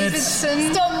Capaldi's in it.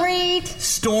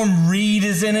 Storm Reed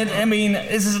is in it. I mean,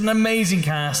 this is an amazing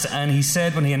cast. And he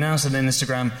said when he announced it on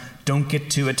Instagram, don't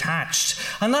get too attached.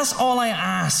 And that's all I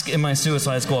ask in my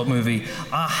Suicide Squad movie.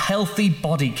 A healthy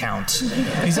body count.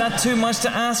 Is that too much to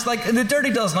ask? Like, The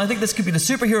Dirty Dozen, I think this could be the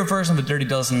superhero version of The Dirty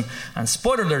Dozen. And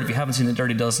spoiler alert, if you haven't seen The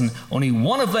Dirty Dozen, only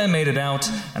one of them made it out,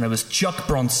 and it was Chuck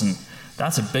Bronson.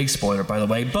 That's a big spoiler, by the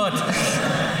way, but...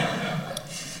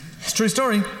 It's a true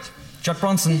story. Chuck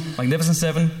Bronson, Magnificent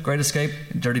Seven, Great Escape,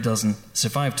 Dirty Dozen.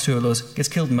 Survived 2 of those. Gets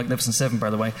killed in Magnificent Seven, by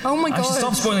the way. Oh my God. I should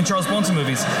stop spoiling Charles Bronson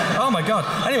movies. Oh my God.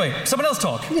 Anyway, someone else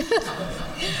talk.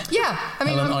 Yeah.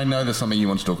 Helen, I know there's something you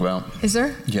want to talk about. Is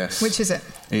there? Yes. Which is it?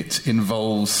 It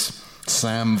involves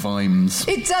Sam Vimes.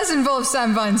 It does involve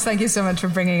Sam Vimes. Thank you so much for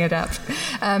bringing it up.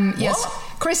 Yes.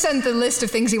 Chris sent the list of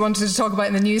things he wanted to talk about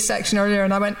in the news section earlier,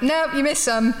 and I went, no, you missed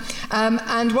some.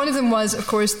 And one of them was, of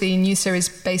course, the new series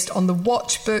based on the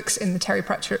Watch books in the Terry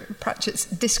Pratchett's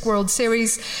Discworld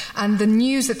series, and the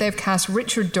news that they've cast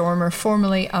Richard Dormer,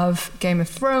 formerly of Game of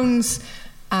Thrones,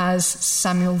 as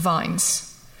Samuel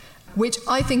Vimes, which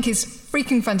I think is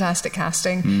freaking fantastic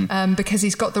casting, because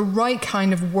he's got the right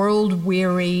kind of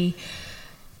world-weary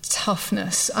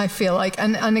toughness, I feel like,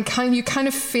 and you kind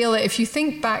of feel it if you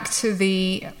think back to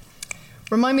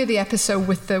remind me of the episode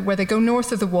with where they go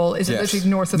north of the wall. Is it literally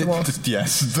north of the wall?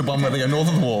 Yes, the one where they go north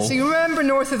of the wall. So you remember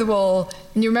north of the wall,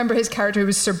 and you remember his character who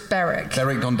was Sir Beric.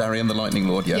 Beric Dondarrion, the Lightning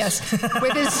Lord. Yes.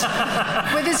 with his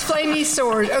flamey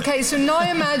sword. Okay, so now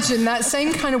imagine that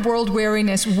same kind of world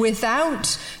weariness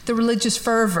without the religious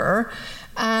fervour,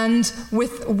 and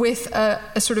with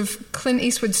a sort of Clint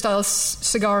Eastwood style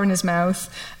cigar in his mouth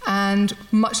and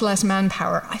much less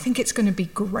manpower. I think it's going to be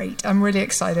great. I'm really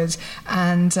excited,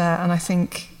 and I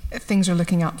think things are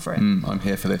looking up for it. I'm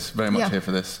here for this, very much here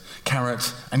for this.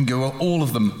 Carrot and Ghoul, all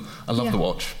of them. I love The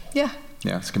Watch. Yeah,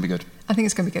 it's going to be good. I think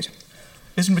it's going to be good.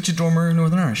 Isn't Richard Dormer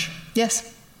Northern Irish?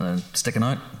 Yes. Sticking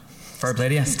out. Fair play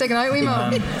to you. Sticking out, we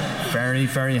I'm very,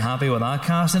 very happy with that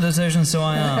casting decision, so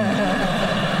I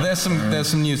am. There's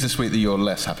some news this week that you're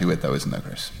less happy with, though, isn't there,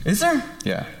 Chris? Is there?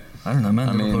 Yeah. I don't know,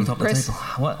 man. Put it top Chris? of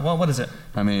the table. What is it?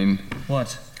 I mean...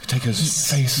 What? Take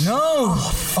his face... No!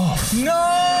 Off.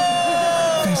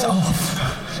 No! Face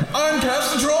off. I'm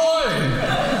Castor Troy!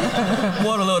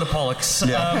 What a load of bollocks.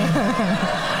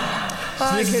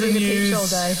 I could eat a peach all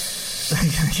day.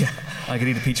 Yeah. I could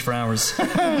eat a peach for hours.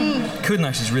 Couldn't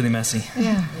actually, it's really messy.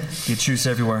 Yeah. You had juice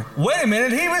everywhere. Wait a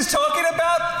minute, he was talking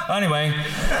about... Anyway.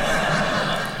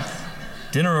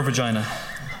 Dinner or vagina?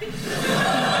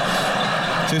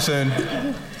 Too soon.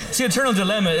 It's the eternal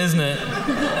dilemma, isn't it?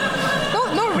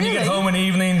 Not really. When you get home in the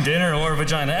evening, dinner or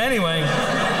vagina. Anyway.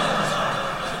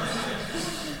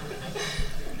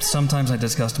 Sometimes I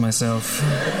disgust myself.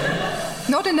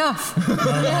 Not enough.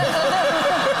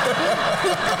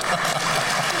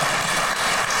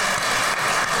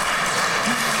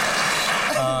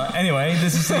 Anyway,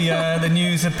 this is the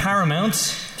news at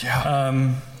Paramount.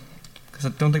 Yeah. Because I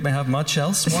don't think they have much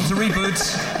else. Wants a reboot.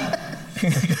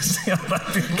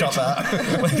 Got that.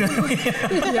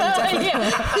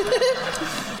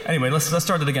 Anyway, let's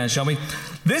start it again, shall we?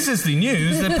 This is the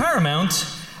news that Paramount,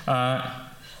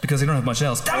 because they don't have much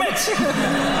else. Damn it!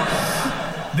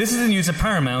 This is the news that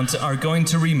Paramount are going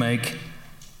to remake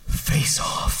Face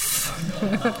Off,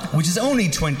 which is only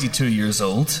 22 years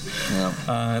old.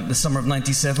 Yeah. The summer of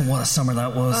 '97. What a summer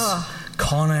that was!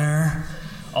 Con Air,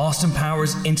 Austin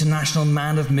Powers, International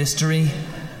Man of Mystery.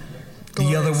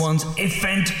 The other ones,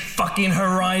 Event fucking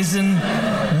Horizon.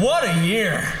 What a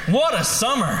year. What a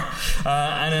summer.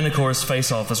 And then, of course,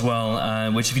 Face Off as well,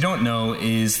 which, if you don't know,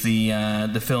 is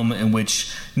the film in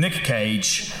which Nick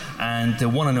Cage and the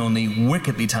one and only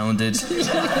wickedly talented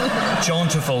John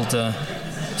Travolta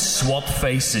swap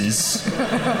faces.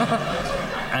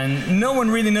 And no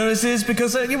one really notices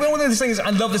because one of those things. I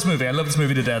love this movie. I love this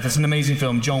movie to death. It's an amazing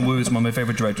film. John Woo is one of my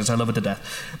favourite directors. I love it to death.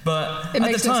 But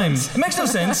at the time, it makes no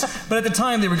sense. But at the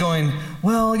time, they were going,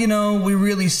 well, you know, we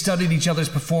really studied each other's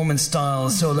performance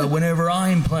styles, so that whenever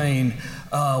I'm playing,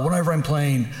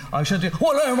 I should do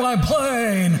whatever I'm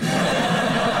playing.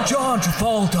 John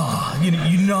Travolta, you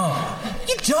know.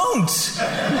 You don't.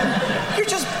 You're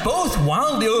just both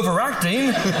wildly overacting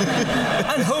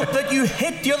and hope that you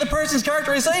hit the other person's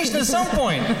characterization at some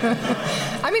point.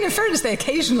 I mean, in fairness, they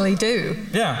occasionally do.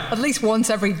 Yeah. At least once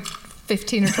every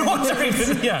 15 or 20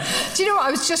 minutes. Yeah. Do you know what?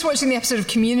 I was just watching the episode of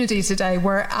Community today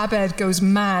where Abed goes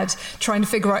mad trying to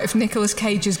figure out if Nicolas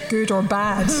Cage is good or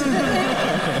bad.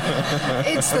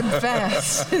 It's the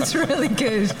best. It's really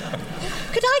good.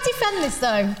 Could I defend this,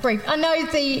 though, brief? I know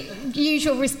the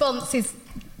usual response is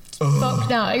fuck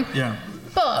no. Yeah.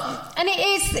 But, and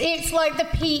it's like the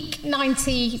peak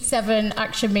 97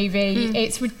 action movie.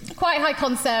 It's quite high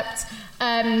concept,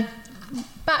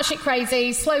 batshit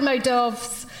crazy, slow-mo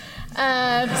doves,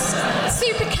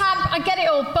 super camp, I get it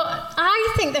all, but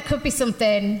I think there could be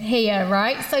something here,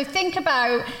 right? So think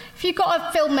about if you've got a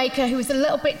filmmaker who is a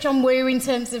little bit John Woo in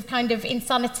terms of kind of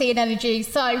insanity and energy,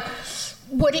 so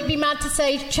would it be mad to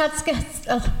say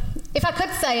if I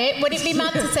could say it, would it be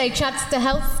mad to say Chad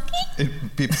Stahelski?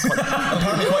 It'd be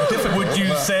apparently quite difficult. Would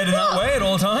you say it in that way at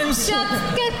all times? Chad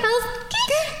Stahelski?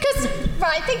 Because,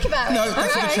 right, think about it. No,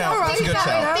 that's a good shout. Right, That's a good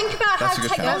shout. think about That's how a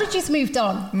good technology's moved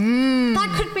on. That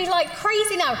could be like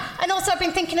crazy now. And also, I've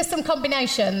been thinking of some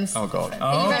combinations. Oh, God.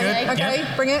 Are you ready? Good. Okay,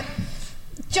 Yep. bring it.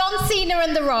 John Cena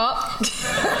and The Rock.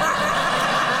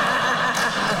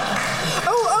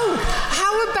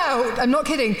 How about, I'm not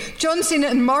kidding, John Cena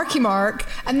and Marky Mark,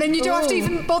 and then you don't have to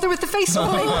even bother with the face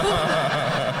off.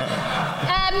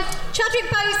 Chadwick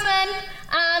Boseman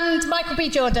and Michael B.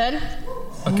 Jordan.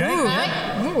 Okay.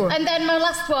 Right? Ooh. And then my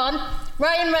last one,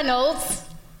 Ryan Reynolds,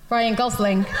 Ryan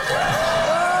Gosling.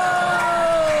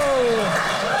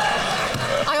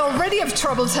 I already have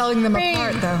trouble telling them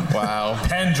apart, though. Wow.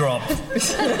 Pen drop.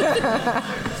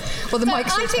 Well, the So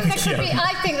mic's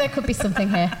I think there could be something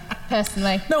here,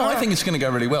 personally. No, I think it's going to go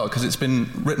really well because it's been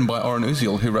written by Oren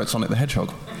Uziel, who wrote Sonic the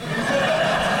Hedgehog.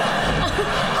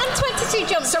 And 22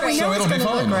 Jump So we Street. know it'll it's be going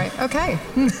to look fine. great. Okay.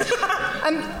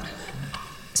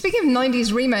 Speaking of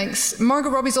 90s remakes, Margot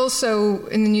Robbie's also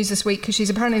in the news this week because she's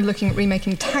apparently looking at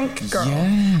remaking Tank Girl.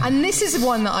 Yeah. And this is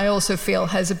one that I also feel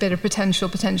has a bit of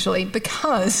potentially,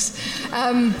 because,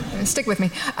 stick with me,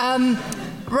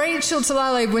 Rachel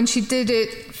Talalay, when she did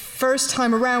it first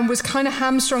time around, was kind of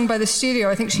hamstrung by the studio.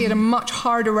 I think she had a much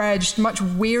harder-edged, much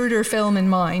weirder film in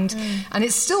mind, and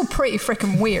it's still pretty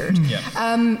frickin' weird. Yeah.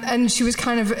 And she was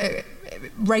kind of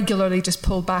regularly just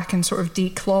pulled back and sort of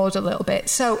declawed a little bit.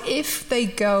 So if they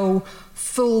go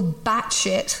full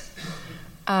batshit,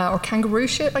 or kangaroo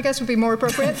shit, I guess would be more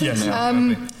appropriate. Yes.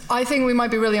 I think we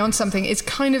might be really on something. It's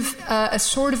kind of a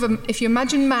sort of if you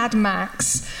imagine Mad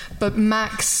Max, but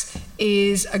Max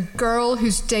is a girl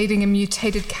who's dating a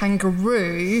mutated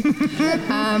kangaroo.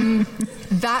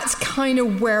 That's kind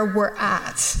of where we're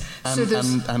at.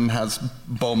 And has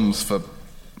bombs for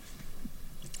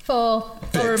For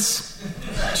bits.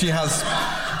 She has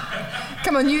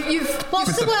Come on, you've...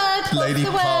 What's the word? Lady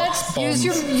What's the word?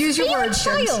 Use your words,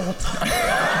 James. child.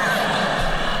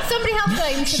 Somebody help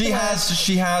James.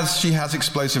 She has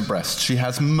explosive breasts. She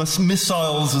has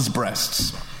missiles as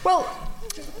breasts. Well,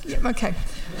 okay.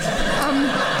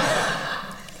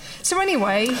 So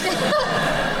anyway,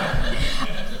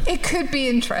 it could be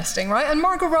interesting, right? And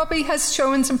Margot Robbie has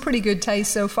shown some pretty good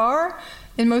taste so far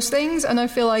in most things, and I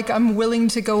feel like I'm willing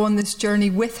to go on this journey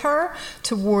with her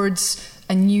towards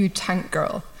a new Tank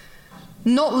Girl.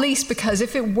 Not least because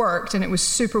if it worked and it was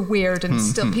super weird and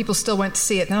people still went to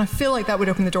see it, then I feel like that would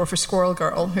open the door for Squirrel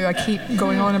Girl, who I keep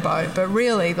going on about. But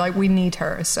really, like, we need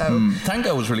her. So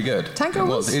Tango was really good. Tango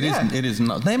was. It is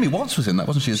not. Naomi Watts was in that,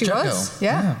 wasn't she? As She Jet was. Girl.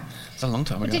 Yeah. It's a long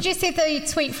time ago. Did you see the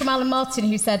tweet from Alan Martin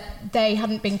who said they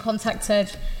hadn't been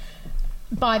contacted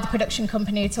by the production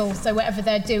company at all, so whatever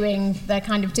they're doing, they're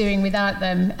kind of doing without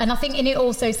them? And I think in it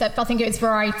also said, I think it was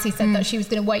Variety said that she was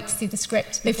going to wait to see the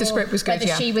script if the script was good,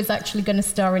 whether she was actually going to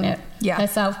star in it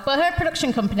herself. But her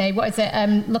production company, what is it,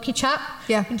 Lucky Chap?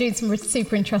 Yeah. Been doing some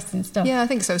super interesting stuff. Yeah, I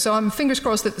think so. So I'm fingers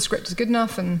crossed that the script is good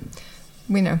enough and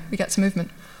we get some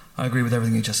movement. I agree with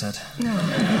everything you just said. No.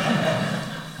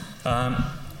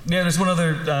 Yeah, there's one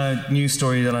other news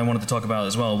story that I wanted to talk about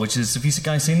as well, which is, have you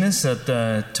guys seen this?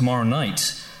 That tomorrow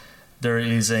night there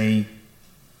is a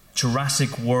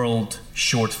Jurassic World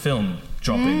short film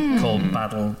dropping called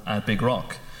Battle at Big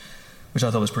Rock, which I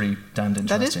thought was pretty damned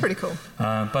interesting. That is pretty cool.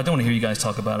 But I don't want to hear you guys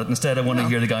talk about it. Instead, I want to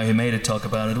hear the guy who made it talk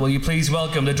about it. Will you please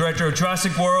welcome the director of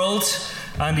Jurassic World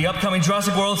and the upcoming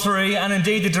Jurassic World 3, and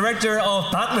indeed the director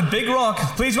of Battle at Big Rock.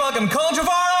 Please welcome Colin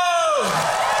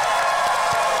Trevorrow!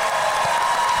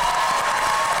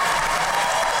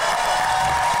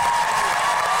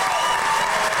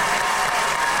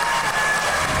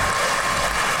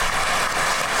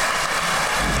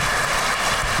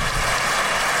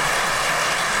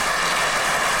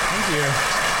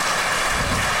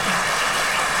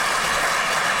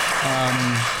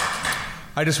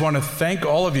 I just want to thank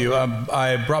all of you.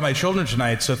 I brought my children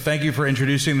tonight, so thank you for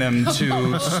introducing them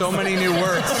to so many new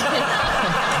words.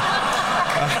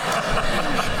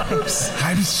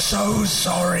 I'm so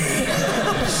sorry.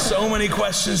 So many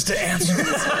questions to answer.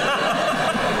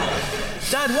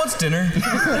 Dad, what's dinner?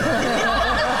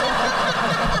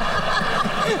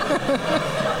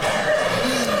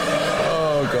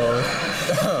 Oh,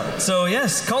 God. So,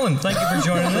 yes, Colin, thank you for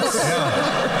joining us.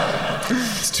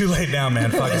 It's too late now,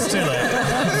 man. Fuck It's too late.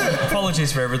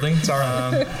 Apologies for everything. It's all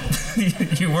right.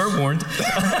 You were warned.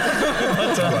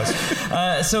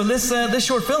 So this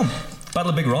short film,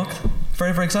 Battle of Big Rock,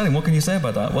 very, very exciting. What can you say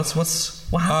about that? What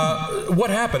happened? What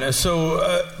happened?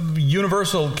 So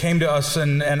Universal came to us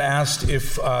and asked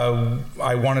if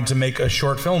I wanted to make a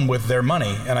short film with their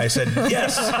money, and I said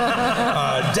yes,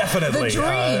 definitely. The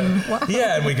dream. Wow.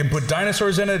 Yeah, and we can put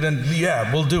dinosaurs in it, and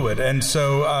yeah, we'll do it. And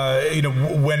so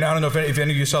when I don't know if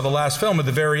any of you saw the last film, at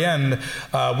the very end,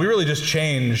 we really just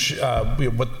changed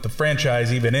what the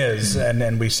franchise even is,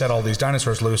 and we set all these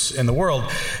dinosaurs loose in the world,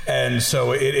 and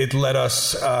so it let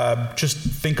us just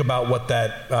think about what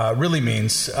that really means.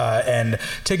 And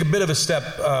take a bit of a step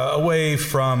away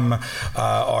from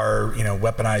our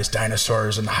weaponized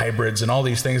dinosaurs and hybrids and all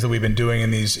these things that we've been doing in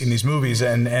these movies,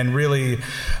 and really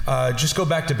just go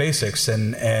back to basics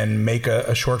and make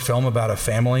a short film about a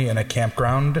family in a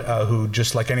campground who,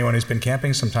 just like anyone who's been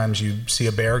camping, sometimes you see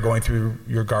a bear going through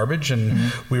your garbage,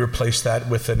 and we replace that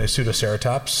with a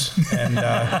pseudoceratops,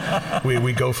 and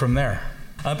we go from there.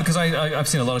 Because I've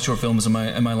seen a lot of short films in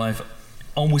my life.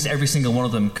 Almost every single one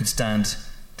of them could stand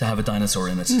to have a dinosaur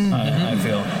in it. I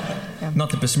feel.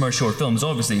 Not to besmirch short films,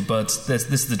 obviously, but this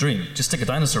is the dream. Just stick a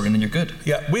dinosaur in and you're good.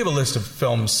 Yeah, we have a list of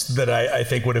films that I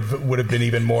think would have been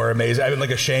even more amazing. I've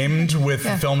been ashamed with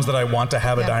films that I want to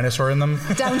have a dinosaur in them.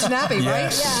 Downton Abbey, right?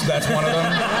 Yes, that's one of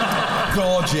them.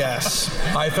 God, yes.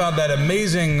 I found that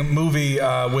amazing movie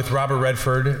with Robert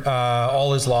Redford,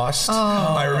 All Is Lost. Oh.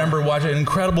 I remember watching an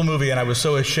incredible movie, and I was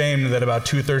so ashamed that about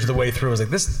 2/3 of the way through, I was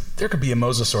like, there could be a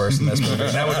mosasaurus in this movie.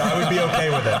 And I would be okay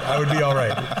with it. I would be all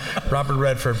right. Robert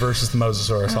Redford versus the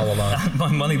mosasaurus all along. My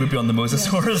money would be on the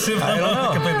mosasaurus, if I don't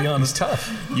know. Completely honest. It's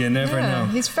tough. You never know.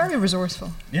 He's very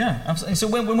resourcul. Yeah, absolutely. So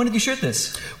when did you shoot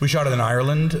this? We shot it in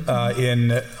Ireland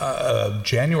in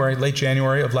January, late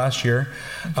January of last year,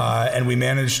 and we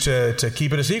managed to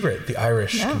keep it a secret. The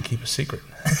Irish can keep a secret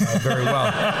very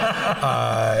well.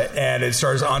 And it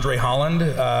stars Andre Holland,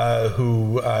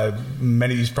 who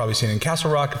many of you've probably seen in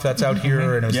Castle Rock, if that's out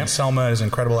here, and it was in Selma. Is an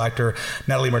incredible actor,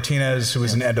 Natalie Martinez, who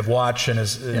is in End of Watch and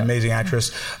is an amazing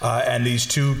actress, and these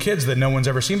two kids that no one's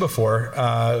ever seen before,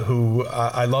 who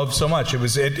I love so much. It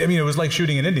was like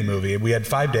shooting an indie movie. We had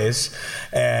 5 days,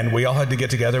 and we all had to get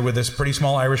together with this pretty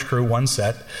small Irish crew, one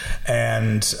set,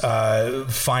 and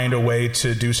find a way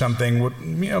to do something,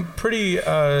 pretty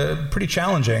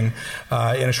challenging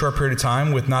in a short period of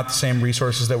time with not the same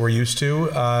resources that we're used to.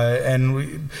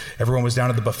 Everyone was down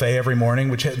at the buffet every morning,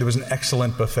 there was an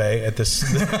excellent buffet at this.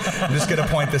 I'm just going to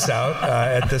point this out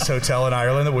at this hotel in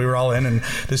Ireland that we were all in, and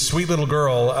this sweet little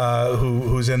girl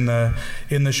who's in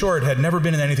the short had never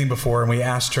been in anything before, and we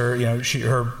asked her.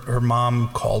 Her mom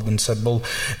called and said, "Well,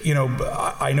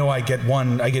 I know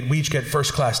we each get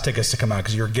first class tickets to come out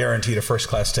because you're guaranteed a first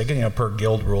class ticket, per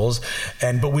guild rules,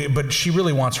 but she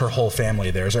really wants her whole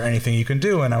family there. Is there anything you can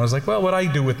do?" And I was like, "Well, what I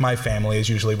do with my family is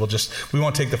usually we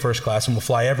won't take the first class and we'll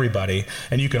fly everybody,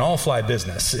 and you can all fly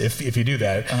business if you do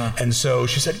that." And so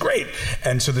she said, "Great."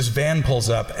 And so this van pulls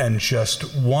up, and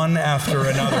just one after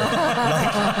another,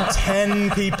 like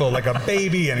 10 people, like a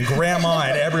baby and grandma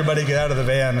and everybody get out of the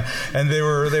van, and they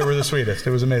were the sweetest.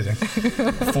 It was amazing.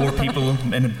 4 people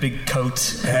in a big coat.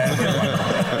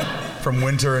 From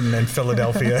winter and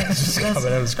Philadelphia.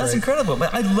 That's incredible.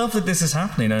 I love that this is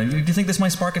happening. Do you think this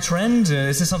might spark a trend?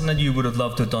 Is this something that you would have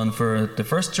loved to have done for the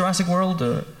first Jurassic World?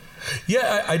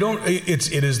 Yeah, I don't.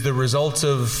 It is the result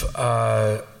of.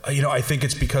 I think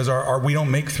it's because we don't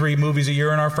make 3 movies a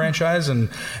year in our franchise, and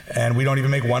we don't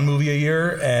even make 1 movie a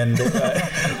year, and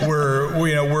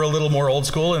we're a little more old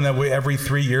school in that every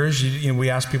 3 years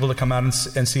we ask people to come out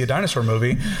and see a dinosaur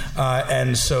movie,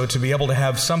 and so to be able to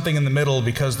have something in the middle,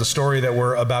 because the story that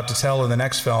we're about to tell in the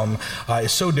next film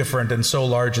is so different and so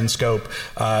large in scope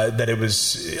that it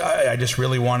was. I just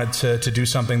really wanted to do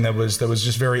something that was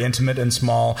just very intimate and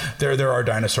small. There are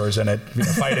dinosaurs in it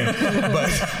fighting,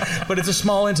 but it's a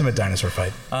small, intimate dinosaur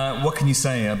fight. What can you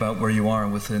say about where you are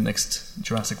with the next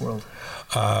Jurassic World?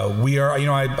 We are,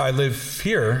 I live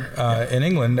here in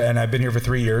England, and I've been here for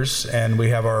 3 years, and we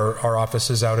have our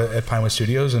offices out at Pinewood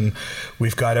Studios, and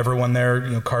we've got everyone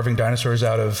there, carving dinosaurs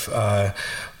out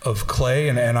of clay,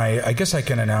 and I guess I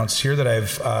can announce here that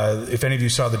if any of you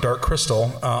saw The Dark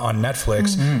Crystal on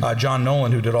Netflix, John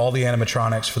Nolan, who did all the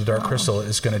animatronics for The Dark Crystal,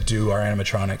 is going to do our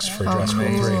animatronics for Jurassic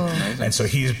World 3. Amazing. And so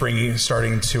he's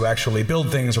starting to actually build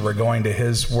things, or we're going to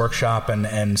his workshop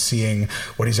and seeing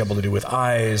what he's able to do with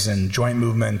eyes and joint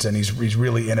movement, and he's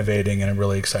really innovating in a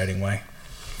really exciting way.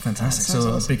 Fantastic.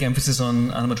 So a big emphasis on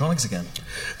animatronics again.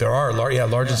 There are,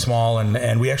 large and small,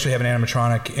 and we actually have an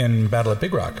animatronic in Battle at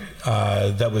Big Rock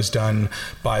that was done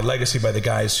by the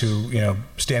guys who,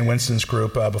 Stan Winston's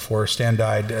group, before Stan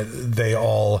died, they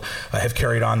all have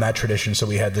carried on that tradition. So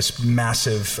we had this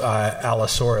massive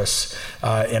Allosaurus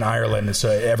in Ireland, and so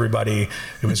everybody,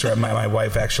 it was my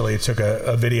wife actually took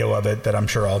a video of it that I'm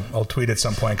sure I'll tweet at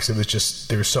some point, because it was just,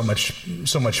 there was so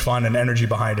much fun and energy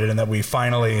behind it, and that we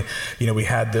finally, we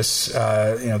had this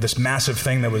this massive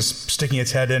thing that was sticking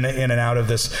its head in and out of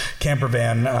this camper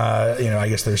van. I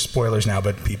guess there's spoilers now,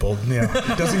 but people,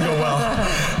 it doesn't go well.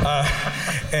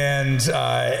 And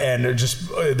just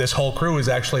this whole crew is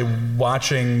actually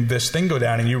watching this thing go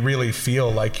down, and you really feel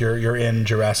like you're in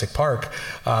Jurassic Park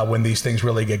when these things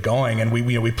really get going. And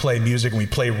we play music, and we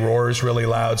play roars really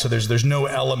loud, so there's no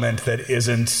element that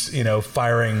isn't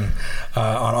firing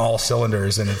on all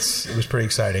cylinders, and it was pretty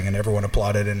exciting, and everyone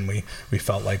applauded, and we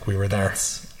felt like we were there.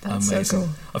 That's amazing. So cool.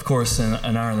 Of course,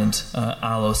 in Ireland,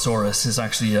 Allosaurus is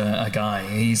actually a guy.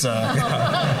 He's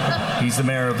he's the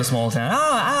mayor of the small town.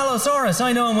 Allosaurus,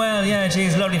 I know him well. Yeah,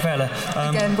 geez, lovely fella.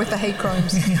 Again, with the hate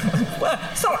crimes. Well,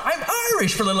 sorry, I'm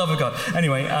Irish, for the love of God.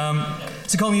 Anyway,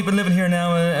 so Colin, you've been living here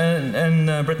now in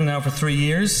Britain now for 3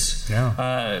 years.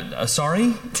 Yeah.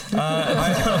 Sorry,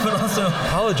 but also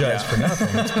apologize for nothing.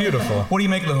 It's beautiful. What do you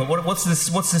make of it? What's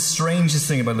the strangest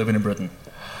thing about living in Britain?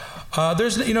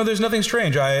 There's nothing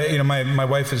strange. My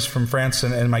wife is from France,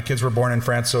 and my kids were born in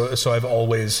France, so I've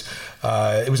always.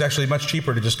 It was actually much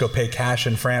cheaper to just go pay cash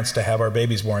in France to have our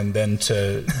babies born than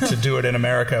to do it in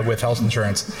America with health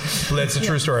insurance. That's a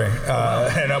true story.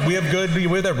 And we have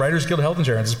that Writers Guild health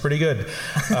insurance. It's pretty good,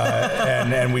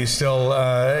 and we still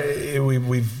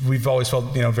we've always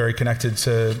felt very connected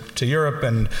to Europe,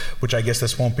 and which I guess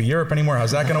this won't be Europe anymore.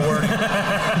 How's that going to work?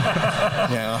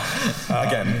 Yeah.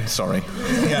 Again, sorry.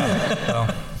 Yeah. Well,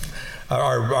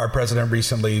 our president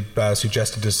recently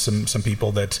suggested to some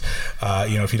people that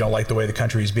if you don't like the way the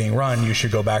country is being run, you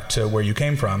should go back to where you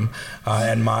came from.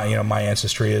 And my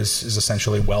ancestry is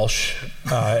essentially Welsh,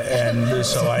 and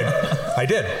so I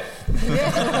did.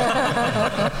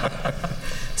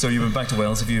 So you went back to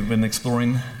Wales. Have you been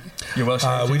exploring? You're Welsh.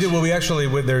 We did. Well, we actually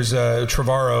there's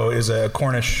Trevorrow is a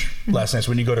Cornish last name. So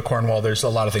when you go to Cornwall, there's a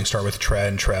lot of things start with Tre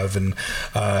and Trev, and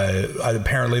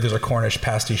apparently there's a Cornish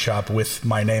pasty shop with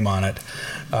my name on it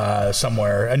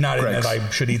somewhere, and not that I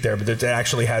should eat there, but it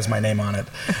actually has my name on it,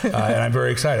 and I'm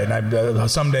very excited. And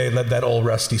someday that old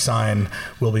rusty sign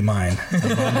will be mine.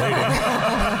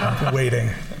 I'm waiting.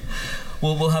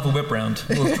 We'll have a whip round.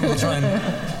 We'll try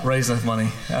and raise enough money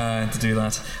to do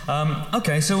that.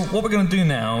 Okay, so what we're going to do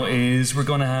now is we're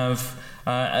going to have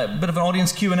a bit of an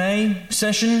audience Q&A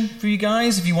session for you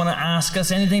guys. If you want to ask us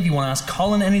anything, if you want to ask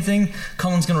Colin anything,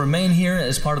 Colin's going to remain here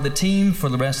as part of the team for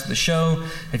the rest of the show.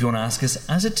 If you want to ask us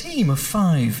as a team of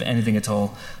 5 anything at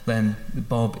all, then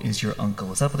Bob is your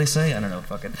uncle. Is that what they say? I don't know.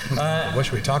 Fuck it. What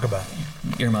should we talk about?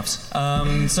 Earmuffs.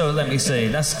 So let me see.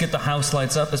 Let's get the house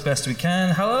lights up as best we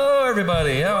can. Hello,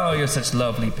 everybody. Oh, you're such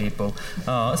lovely people.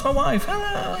 Oh, it's my wife.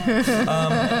 Hello.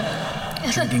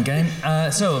 Drinking game.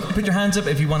 So put your hands up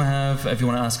if you want to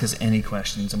ask us any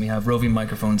questions, and we have roving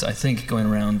microphones, I think, going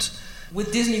around.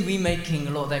 With Disney remaking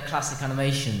a lot of their classic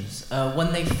animations,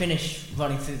 when they finish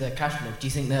running through their catalogue, do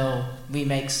you think they'll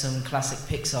remake some classic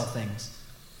Pixar things?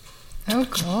 Oh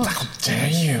God! How dare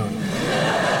you!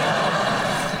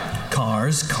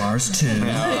 Cars 2.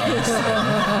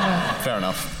 Fair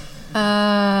enough.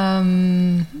 I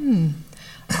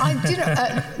did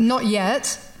not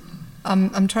yet.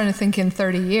 I'm trying to think in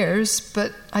 30 years,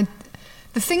 but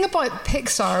the thing about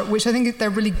Pixar, which I think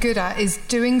they're really good at, is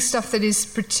doing stuff that is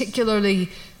particularly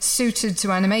suited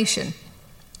to animation.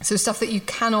 So stuff that you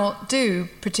cannot do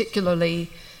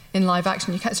particularly in live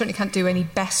action. You certainly can't do any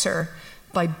better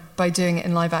by doing it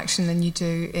in live action than you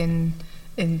do in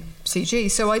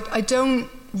CG. So I don't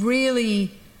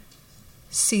really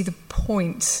see the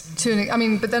point to. I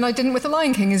mean, but then I didn't with The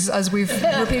Lion King, as we've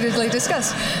repeatedly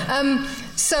discussed.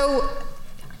 So,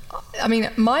 I mean,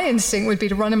 my instinct would be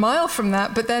to run a mile from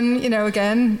that, but then,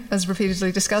 again, as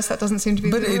repeatedly discussed, that doesn't seem to be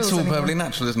the rules anymore. But it's all perfectly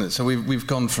natural, isn't it? So we've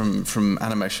gone from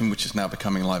animation, which is now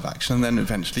becoming live action, and then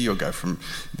eventually you'll go from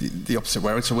the opposite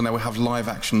way. So now we'll have live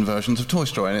action versions of Toy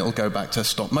Story, and it'll go back to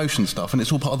stop motion stuff, and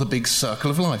it's all part of the big circle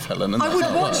of life, Helen. And I would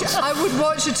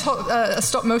watch a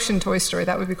stop motion Toy Story.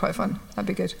 That would be quite fun. That'd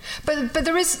be good. But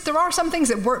there are some things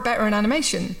that work better in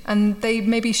animation, and they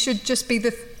maybe should just be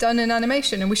done in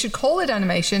animation, and we should call it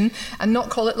animation and not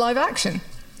call it live action,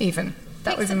 even.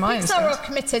 That would be my instinct. Pixar are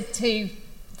committed to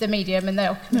the medium, and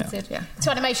they're committed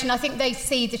to animation. I think they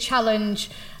see the challenge.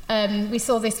 We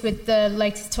saw this with the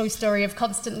latest Toy Story of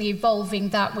constantly evolving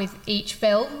that with each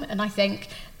film, and I think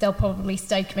they'll probably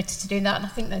stay committed to doing that, and I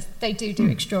think they do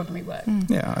extraordinary work.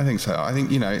 Yeah, I think so. I think,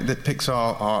 that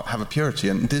Pixar have a purity,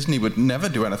 and Disney would never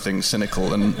do anything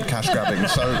cynical and cash-grabbing,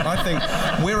 so I think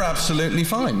we're absolutely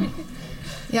fine.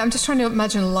 Yeah, I'm just trying to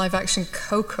imagine a live-action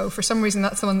Coco. For some reason,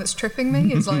 that's the one that's tripping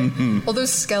me. It's like all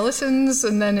those skeletons,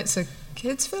 and then it's a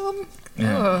kids' film.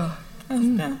 Yeah.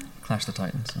 Clash the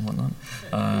Titans and whatnot.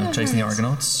 Chasing the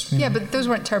Argonauts. Yeah, but those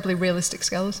weren't terribly realistic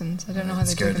skeletons. I don't know how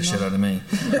they scared the shit out of me.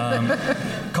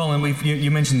 Colin, you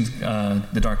mentioned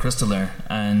The Dark Crystal there,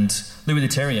 and Louis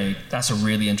Leterrier. That's a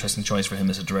really interesting choice for him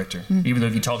as a director. Even though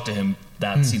if you talk to him,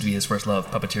 that seemed to be his first love.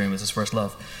 Puppeteering was his first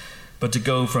love. But to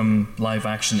go from live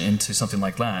action into something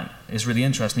like that is really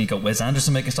interesting. You've got Wes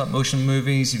Anderson making stop-motion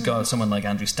movies. You've got someone like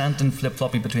Andrew Stanton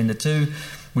flip-flopping between the two.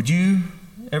 Would you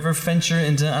ever venture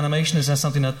into animation? Is that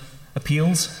something that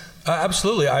appeals?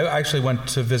 Absolutely. I actually went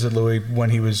to visit Louis when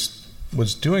he was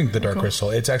doing The Dark Crystal.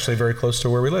 It's actually very close to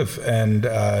where we live, and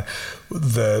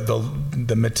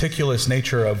the meticulous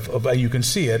nature of you can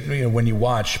see it when you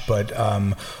watch, but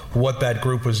what that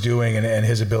group was doing and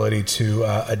his ability to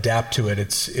adapt to it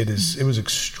was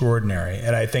extraordinary.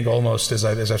 And I think almost as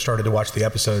I've started to watch the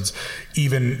episodes,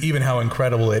 even how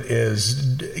incredible it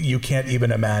is, you can't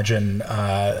even imagine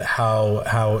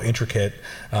how intricate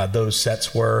those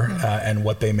sets were and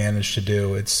what they managed to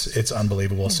do. It's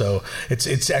unbelievable. So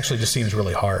it's actually just seems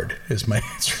really hard is my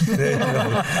answer.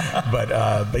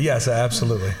 But yes,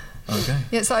 absolutely. Okay.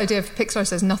 Yeah, it's that idea of Pixar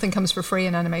says nothing comes for free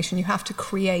in animation. You have to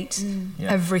create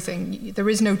everything. There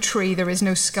is no tree, there is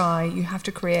no sky. You have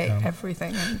to create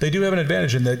everything. They do have an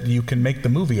advantage in that you can make the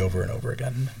movie over and over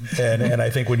again. And I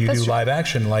think when you do live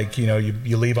action, like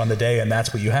you leave on the day and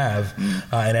that's what you have.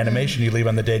 In animation, you leave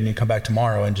on the day and you come back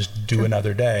tomorrow and just do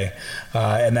another day.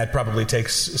 And that probably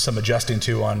takes some adjusting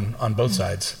to on both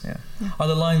sides. Yeah. Are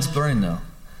the lines blurring though?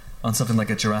 On something like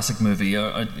a Jurassic movie,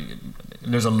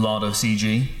 there's a lot of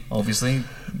CG obviously.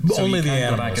 So only the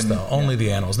animals, though. Only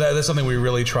the animals. That's something we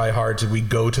really try hard to. We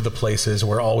go to the places.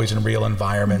 We're always in real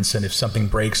environments, and if something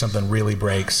breaks, something really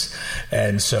breaks.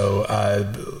 And so,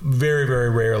 very, very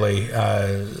rarely,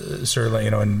 certainly,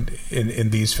 in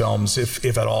these films,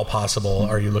 if at all possible,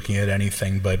 are you looking at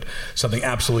anything but something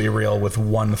absolutely real with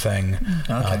one thing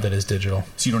that is digital.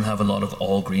 So you don't have a lot of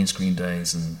all green screen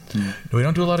days, and we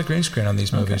don't do a lot of green screen on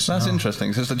these movies. That's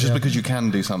interesting. So just because you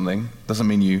can do something doesn't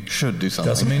mean you should do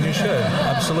something. Doesn't mean you should.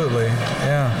 Absolutely.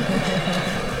 Yeah.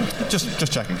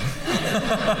 Just checking.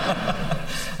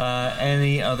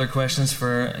 Any other questions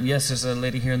for... Yes, there's a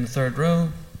lady here in the third row.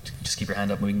 Just keep your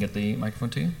hand up and we can get the microphone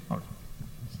to you. Or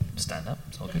stand up.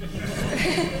 It's all good.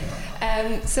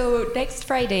 So next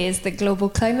Friday is the global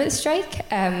climate strike,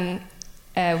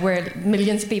 where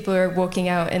millions of people are walking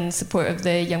out in support of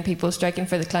the young people striking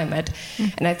for the climate.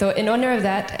 And I thought, in honour of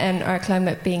that and our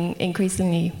climate being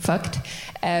increasingly fucked,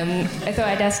 I thought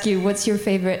I'd ask you, what's your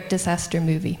favourite disaster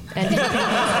movie? And do you think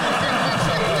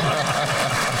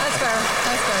That's fair.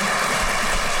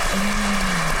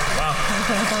 Wow.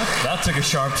 That took a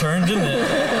sharp turn, didn't it?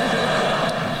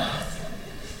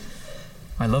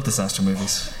 I love disaster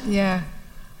movies. Yeah.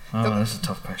 Oh, that's a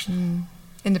tough question.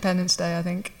 Independence Day, I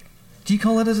think. Do you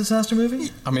call it a disaster movie?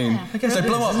 I mean, if they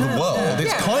blow up the world,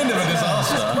 it's kind of a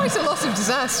disaster. It's quite a lot of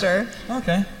disaster.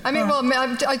 Okay. I mean,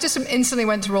 I just instantly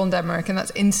went to Roland Emmerich, and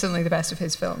that's instantly the best of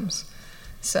his films.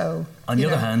 So. On the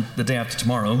other hand, The Day After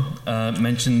Tomorrow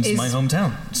mentions my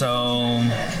hometown. So.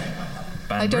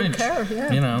 Bad I don't bridge, care,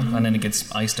 yeah. And then it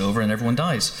gets iced over and everyone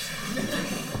dies.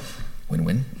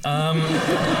 Win-win.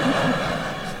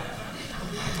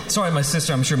 Sorry,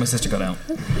 I'm sure my sister got out.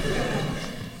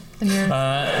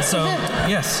 So,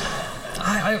 yes.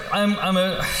 I'm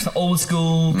a old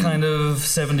school kind of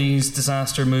 70s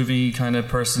disaster movie kind of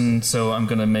person, so I'm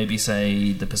going to maybe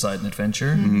say The Poseidon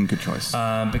Adventure. Good choice.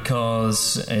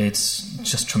 Because it's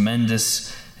just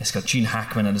tremendous. It's got Gene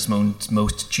Hackman at his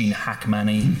most Gene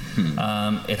Hackman-y.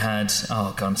 It had,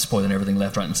 oh God, I'm spoiling everything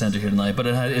left, right and centre here tonight, but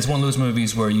it's one of those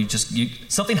movies where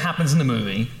something happens in the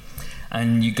movie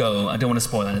and you go, I don't want to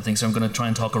spoil anything, so I'm going to try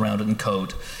and talk around it in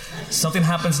code. Something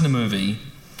happens in the movie,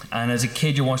 and as a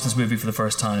kid you're watching this movie for the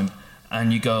first time,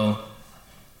 and you go,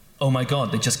 oh my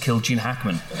God, they just killed Gene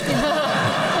Hackman.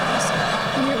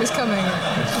 I knew it was coming.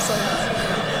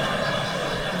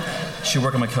 Should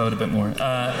work on my code a bit more.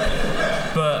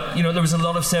 But, there was a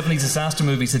lot of 70s disaster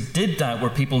movies that did that, where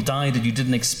people died and you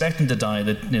didn't expect them to die.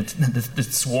 The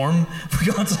Swarm, for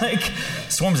God's sake.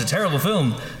 Swarm is a terrible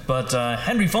film, but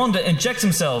Henry Fonda injects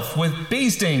himself with bee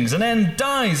stings and then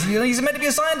dies. He's meant to be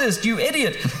a scientist, you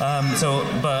idiot. Probably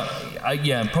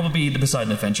The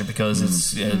Poseidon Adventure, because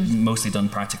it's mostly done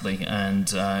practically, and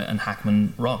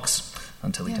Hackman rocks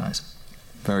until he dies.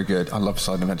 Very good. I love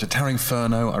Poseidon Adventure. Terra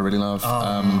Inferno, I really love.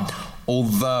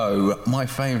 Although my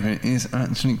favourite is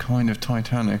actually kind of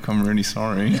Titanic. I'm really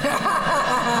sorry.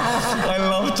 I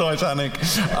love Titanic.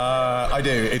 I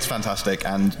do. It's fantastic,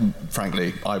 and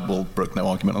frankly, I will brook no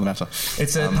argument on the matter.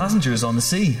 It's Passengers on the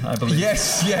Sea, I believe.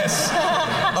 Yes.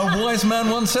 A wise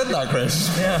man once said that, Chris.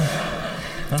 Yeah,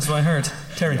 that's what I heard.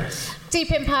 Terry.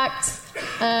 Deep Impact.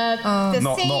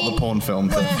 Not the porn film,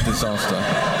 the disaster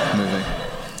movie.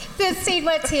 The scene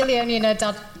where Leone and her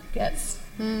dad gets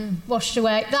washed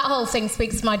away. That whole thing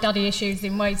speaks to my daddy issues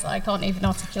in ways that I can't even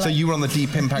articulate. So you were on the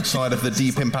Deep Impact side of the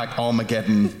Deep Impact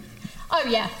Armageddon. Oh,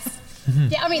 yes.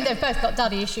 Yeah, I mean, they've both got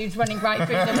daddy issues running right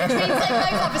through them, which means they both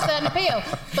have a certain appeal.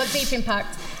 But Deep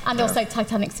Impact and also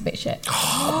Titanic's a bit shit. You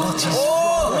have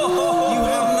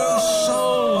no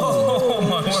soul. Oh,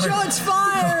 my word. Shots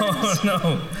fired! Oh,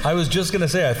 no. I was just going to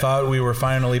say, I thought we were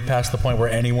finally past the point where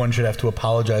anyone should have to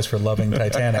apologize for loving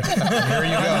Titanic. Here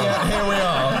you go. Here we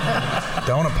are.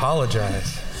 Don't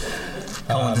apologize.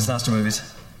 Colin, disaster movies.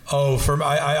 Oh,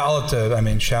 I'll have to. I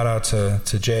mean, shout out to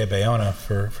Jay Bayona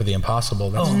for The Impossible.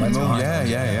 That's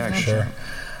yeah, sure.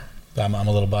 I'm a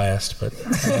little biased, but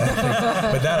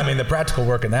that, I mean, the practical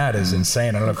work in that is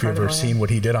insane. I don't know if you've ever seen what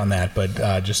he did on that,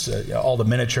 but just all the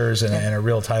miniatures and a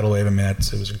real tidal wave. I mean, it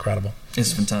was incredible.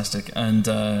 It's fantastic, and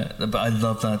but I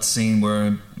love that scene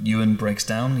where Ewan breaks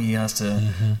down. He has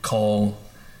to call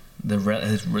the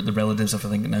relatives of, I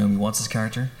think, Naomi Watts'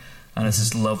 character, and it's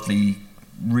this lovely,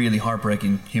 really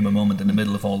heartbreaking human moment in the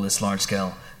middle of all this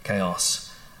large-scale chaos.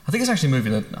 I think it's actually a movie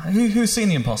that... Who's seen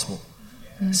The Impossible?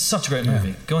 It's such a great movie.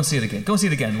 Yeah. Go and see it again. Go and see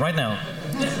it again, right now.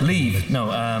 Leave.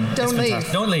 No, Don't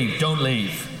leave. Don't leave. Don't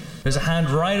leave. There's a hand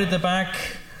right at the back.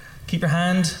 Keep your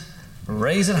hand.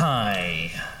 Raise it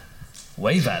high.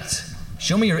 Wave at it.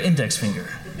 Show me your index finger.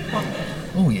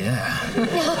 Oh, yeah.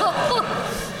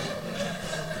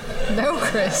 No,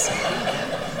 Chris.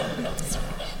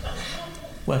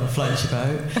 whatever floats your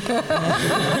boat.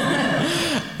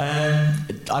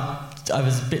 I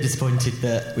was a bit disappointed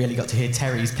that we only got to hear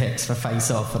Terri's picks for Face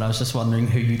Off, and I was just wondering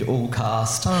who you'd all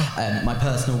cast. My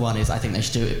personal one is I think they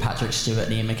should do it with Patrick Stewart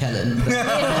and Ian McKellen.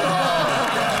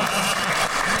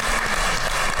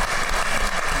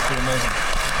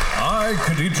 I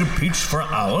could eat a peach for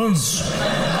hours.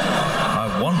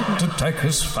 I want to take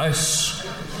his face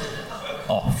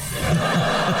off.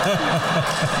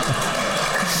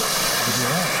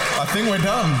 I think we're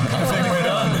done.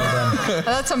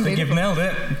 That's I think you've nailed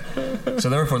it. So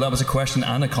therefore, that was a question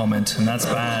and a comment, and that's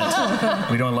bad.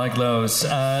 We don't like those.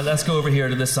 Let's go over here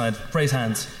to this side. Raise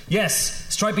hands. Yes,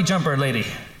 stripy jumper lady.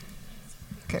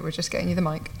 Okay, we're just getting you the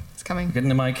mic. It's coming. We're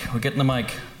getting the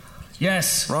mic.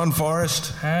 Yes. Run,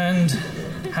 Forrest. Hand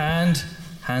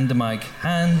the mic.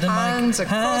 Hands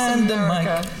across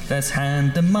America. Let's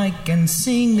hand the mic and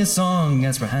sing a song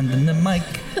as we're handing the mic.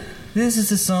 This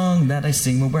is a song that I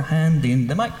sing when we're handing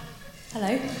the mic.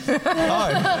 Hello.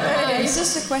 Hi. It's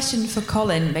just a question for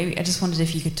Colin. Maybe I just wondered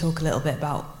if you could talk a little bit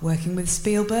about working with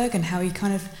Spielberg and how he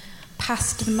kind of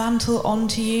passed the mantle on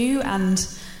to you, and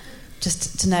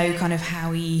just to know kind of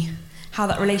how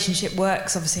that relationship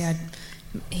works. Obviously,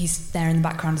 he's there in the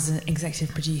background as an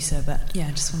executive producer, but yeah,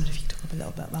 I just wondered if you could talk a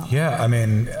little bit about that. Yeah, I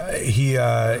mean, he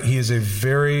is a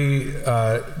very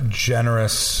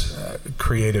generous,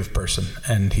 creative person,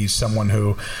 and he's someone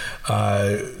who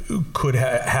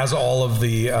has all of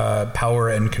the power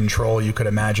and control you could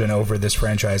imagine over this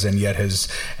franchise, and yet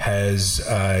has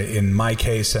in my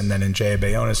case and then in Jay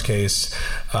Bayona's case,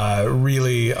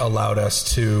 really allowed us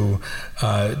to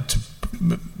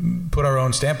put our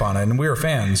own stamp on it, and we were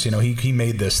fans. You know, he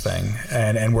made this thing,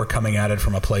 and we're coming at it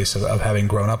from a place of having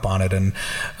grown up on it, and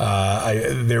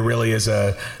there really is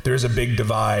a big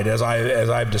divide, as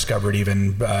I've discovered,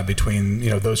 even between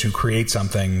those who create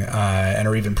something and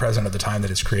are even present at the time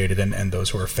that it's created, and those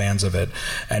who are fans of it,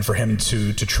 and for him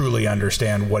to truly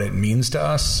understand what it means to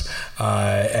us,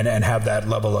 and have that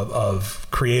level of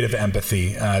creative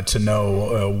empathy to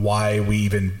know why we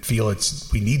even feel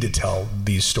we need to tell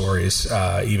these stories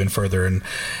even further, and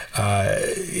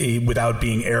without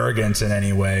being arrogant in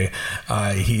any way,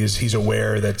 he's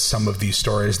aware that some of these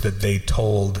stories that they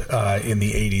told in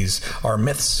the 80s are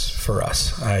myths for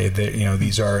us.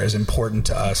 These are as important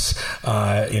to us,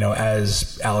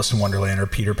 as Alice in Wonderland or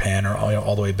Peter Pan, or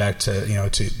all the way back to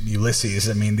Ulysses.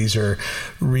 I mean, these are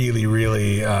really,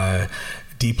 really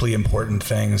deeply important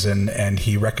things, and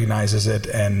he recognizes it,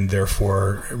 and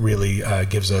therefore really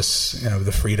gives us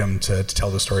the freedom to tell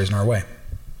the stories in our way.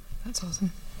 That's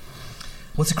awesome.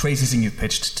 What's the craziest thing you've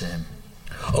pitched to him?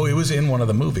 Oh, it was in one of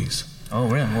the movies. Oh,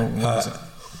 really? What was it?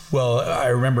 Well, I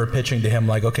remember pitching to him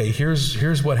like, okay,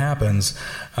 here's what happens,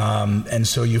 and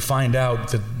so you find out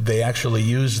that they actually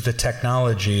used the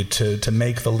technology to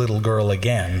make the little girl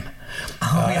again.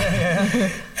 Yeah.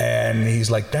 And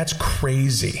he's like, that's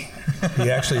crazy.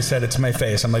 He actually said it to my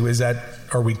face. I'm like,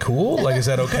 are we cool? Like, is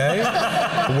that okay?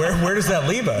 Where does that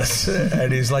leave us?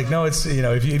 And he's like, no, it's,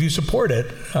 if you support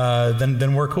it,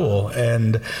 then we're cool.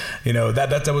 And,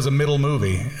 that was a middle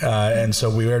movie. And so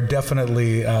we are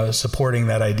definitely supporting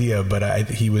that idea. But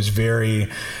he was very,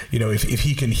 if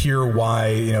he can hear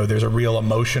why, there's a real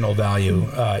emotional value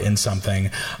in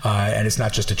something, and it's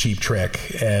not just a cheap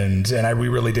trick. And we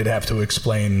really did have to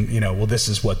explain, well, this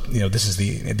is what, this is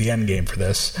the end game for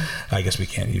this. I guess we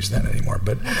can't use that anymore,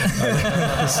 but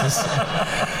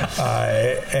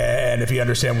and if you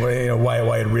understand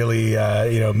why it really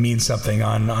means something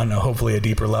on hopefully a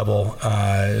deeper level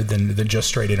than just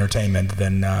straight entertainment,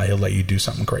 then he'll let you do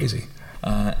something crazy.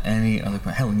 Any other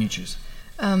question? Helen, you choose.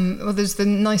 Well, there's the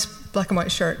nice black and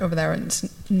white shirt over there, and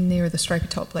it's near the stripy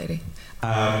top lady.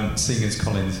 Seeing as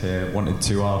Colin's here, wanted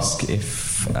to ask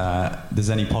if there's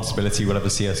any possibility we'll ever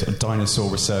see a sort of dinosaur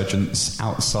resurgence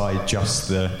outside just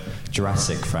the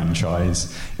Jurassic franchise,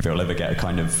 if it'll ever get a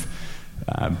kind of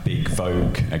big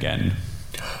vogue again.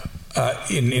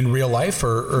 In real life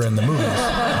or in the movies?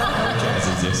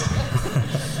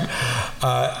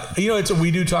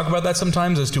 We do talk about that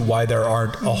sometimes as to why there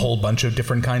aren't a whole bunch of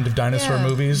different kinds of dinosaur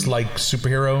movies, like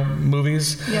superhero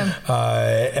movies. Yeah.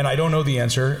 And I don't know the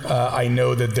answer. I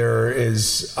know that there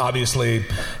is obviously,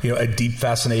 a deep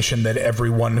fascination that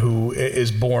everyone who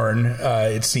is born,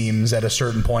 it seems, at a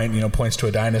certain point, points to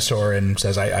a dinosaur and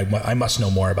says, I must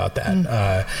know more about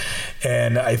that.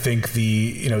 And I think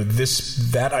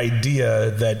that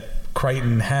idea that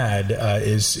Crichton had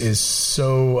is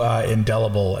so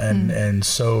indelible and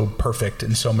so perfect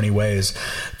in so many ways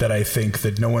that I think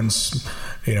that no one's,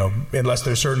 unless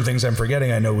there's certain things I'm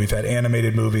forgetting. I know we've had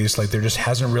animated movies, like there just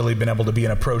hasn't really been able to be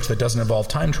an approach that doesn't involve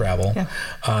time travel,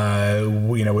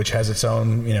 which has its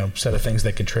own, set of things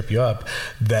that can trip you up,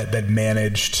 that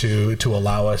manage to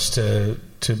allow us to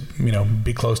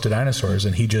be close to dinosaurs,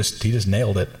 and he just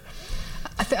nailed it.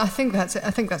 I think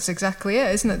that's exactly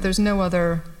it, isn't it? There's no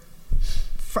other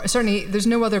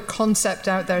concept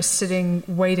out there sitting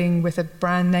waiting with a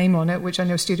brand name on it, which I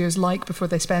know studios like before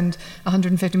they spend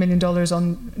 $150 million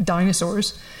on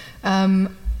dinosaurs.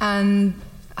 And I'm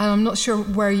not sure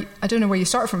I don't know where you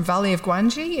start from. Valley of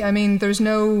Gwangi? I mean, there's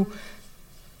no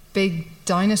big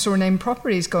dinosaur named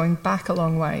properties going back a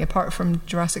long way, apart from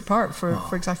Jurassic Park for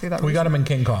exactly that reason. We got him in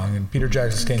King Kong, and Peter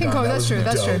Jackson's King Kong. That's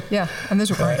true. Yeah, and those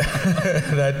were great.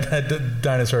 that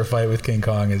dinosaur fight with King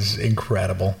Kong is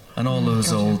incredible. And all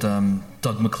those old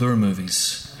Doug McClure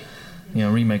movies,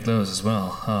 remake those as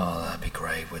well. Oh, that'd be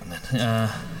great, wouldn't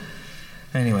it?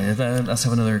 Anyway, let's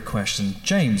have another question.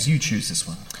 James, you choose this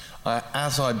one.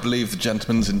 As I believe the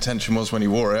gentleman's intention was when he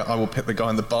wore it, I will pick the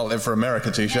guy in the Bartlett for America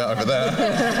t-shirt over there.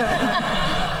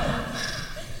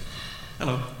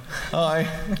 Hello. Hi.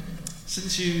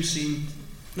 Since you've seen...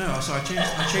 No, sorry,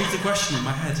 I changed the question in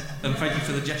my head, and thank you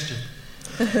for the gesture.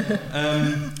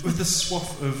 With the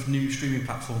swath of new streaming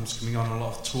platforms coming on, a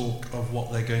lot of talk of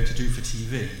what they're going to do for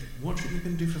TV, what do you think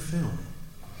they're going to do for film?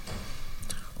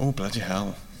 Oh, bloody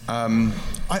hell.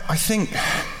 I think...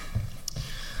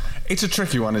 It's a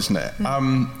tricky one, isn't it?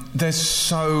 There's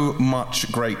so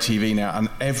much great TV now, and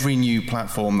every new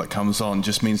platform that comes on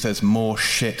just means there's more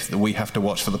shit that we have to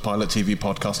watch for the Pilot TV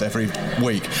podcast every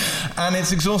week. And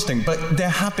it's exhausting, but there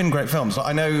have been great films.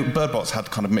 I know Bird Box had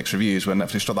kind of mixed reviews when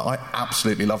Netflix dropped that. I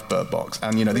absolutely love Bird Box,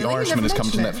 and, The Irishman has come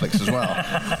to Netflix as well.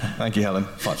 Thank you, Helen.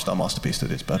 5-star masterpiece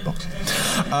that is Bird Box. Do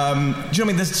you know what I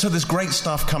mean? There's great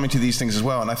stuff coming to these things as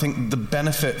well, and I think the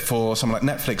benefit for someone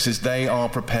like Netflix is they are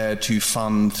prepared to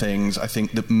fund things, I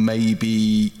think, that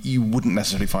maybe you wouldn't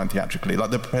necessarily find theatrically. Like,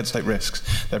 they're prepared to take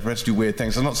risks. They're prepared to do weird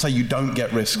things. I'm not saying you don't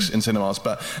get risks in cinemas,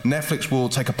 but Netflix will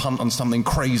take a punt on something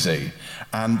crazy,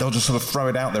 and they'll just sort of throw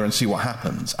it out there and see what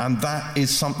happens. And that is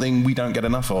something we don't get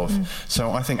enough of.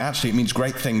 So I think actually it means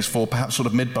great things for perhaps sort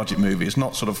of mid-budget movies,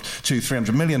 not sort of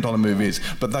 $200-300 million movies,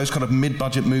 but those kind of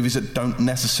mid-budget movies that don't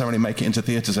necessarily make it into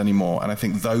theatres anymore. And I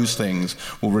think those things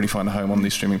will really find a home on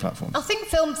these streaming platforms. I think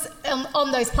films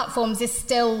on those platforms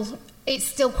it's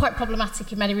still quite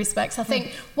problematic in many respects. I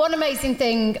think one amazing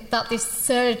thing that this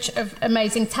surge of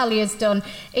amazing telly has done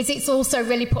is it's also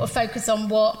really put a focus on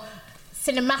what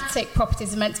cinematic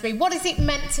properties are meant to be. What is it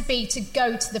meant to be to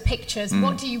go to the pictures?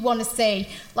 What do you want to see?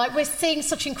 Like, we're seeing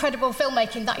such incredible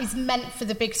filmmaking that is meant for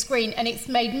the big screen, and it's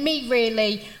made me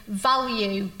really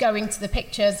value going to the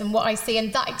pictures and what I see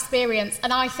and that experience.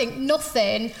 And I think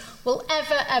nothing will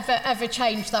ever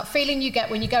change that feeling you get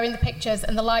when you go in the pictures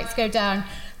and the lights go down.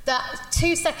 That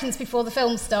 2 seconds before the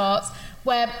film starts,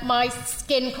 where my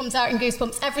skin comes out in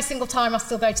goosebumps every single time I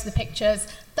still go to the pictures,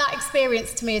 that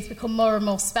experience to me has become more and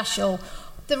more special.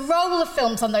 The role of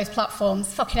films on those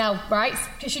platforms, fucking hell, right?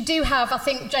 Because you do have, I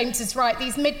think James is right,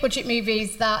 these mid-budget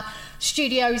movies that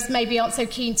studios maybe aren't so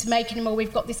keen to make anymore.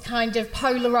 We've got this kind of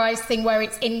polarised thing where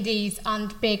it's indies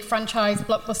and big franchise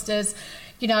blockbusters.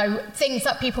 Things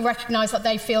that people recognise that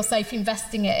they feel safe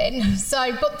investing in.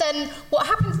 So, but then what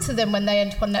happens to them when they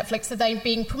end up on Netflix? Are they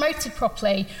being promoted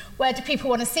properly? Where do people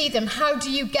want to see them? How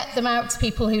do you get them out to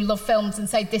people who love films and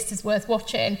say this is worth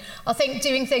watching? I think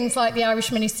doing things like The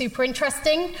Irishman is super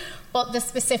interesting, but the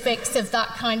specifics of that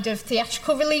kind of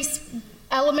theatrical release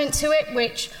element to it,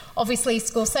 which obviously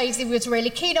Scorsese was really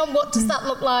keen on. What does that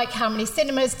look like? How many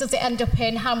cinemas does it end up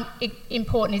in? How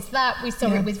important is that? We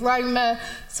saw it with Roma.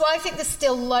 So I think there's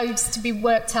still loads to be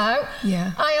worked out.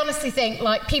 Yeah. I honestly think,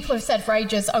 like, people have said for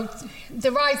ages,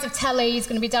 the rise of telly is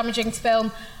going to be damaging to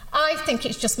film. I think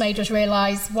it's just made us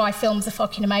realise why films are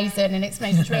fucking amazing, and it's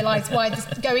made us realise why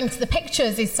going to the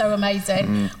pictures is so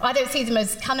amazing. I don't see them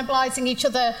as cannibalising each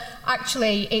other.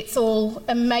 Actually, it's all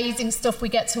amazing stuff we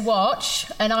get to watch,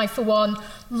 and I, for one,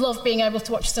 love being able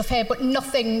to watch stuff here, but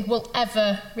nothing will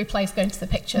ever replace going to the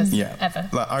pictures, ever.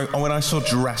 Like, when I saw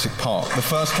Jurassic Park, the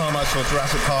first time I saw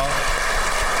Jurassic Park...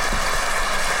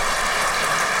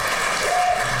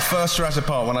 First Jurassic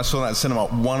Park, when I saw that in cinema,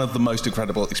 one of the most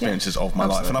incredible experiences of my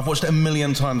life. And I've watched it a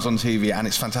million times on TV, and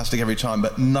it's fantastic every time,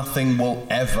 but nothing will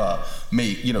ever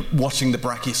meet, watching the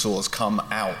brachiosaurs come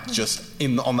out just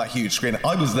on that huge screen.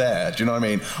 I was there, do you know what I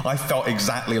mean? I felt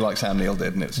exactly like Sam Neill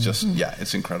did, and it's just,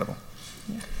 it's incredible.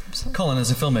 Colin, as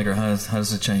a filmmaker, how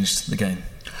has it changed the game?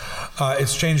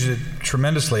 It's changed it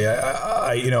tremendously.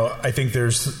 I think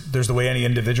there's the way any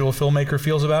individual filmmaker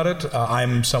feels about it.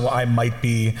 I might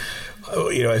be,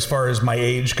 as far as my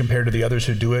age compared to the others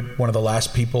who do it, one of the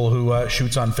last people who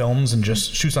shoots on films and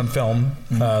just shoots on film,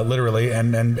 literally,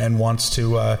 and wants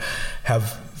to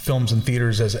have films in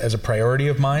theaters as a priority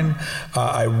of mine.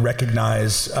 I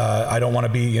recognize I don't want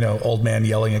to be old man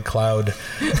yelling at cloud,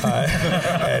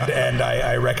 and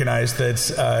I recognize that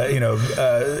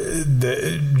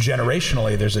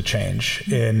generationally there's a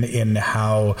change in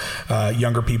how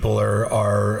younger people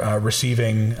are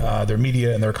receiving their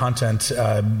media and their content,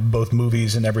 both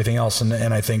movies and everything else,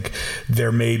 and I think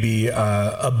there may be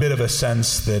a bit of a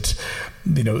sense that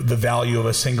the value of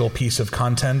a single piece of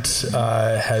content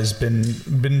has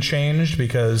been changed,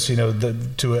 because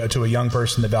to a young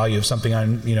person the value of something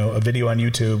on a video on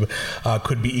YouTube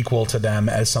could be equal to them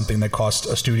as something that cost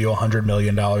a studio $100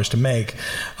 million to make,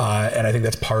 and I think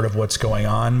that's part of what's going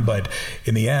on. But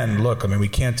in the end, look, we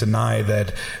can't deny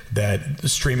that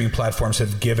streaming platforms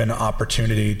have given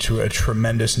opportunity to a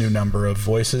tremendous new number of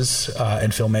voices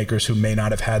and filmmakers who may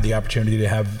not have had the opportunity to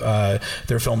have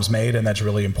their films made, and that's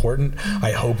really important.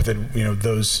 I hope that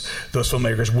those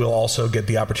filmmakers will also get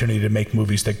the opportunity to make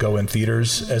movies that go in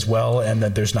theaters as well, and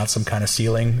that there's not some kind of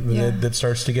ceiling that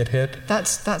starts to get hit.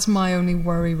 That's my only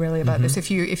worry really about this.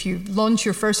 If you launch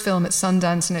your first film at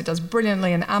Sundance and it does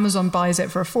brilliantly and Amazon buys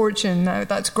it for a fortune,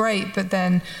 that's great, but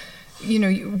then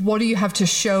what do you have to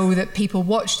show that people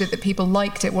watched it, that people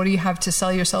liked it? What do you have to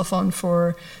sell yourself on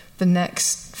for the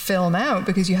next film out?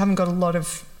 Because you haven't got a lot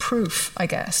of proof, I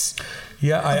guess.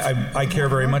 Yeah, I care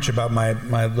very much about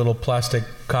my little plastic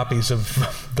copies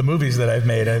of the movies that I've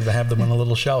made. I have them on a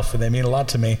little shelf, and they mean a lot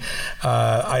to me.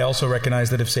 I also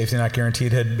recognize that if Safety Not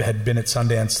Guaranteed had been at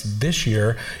Sundance this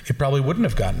year, it probably wouldn't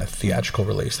have gotten a theatrical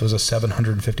release. It was a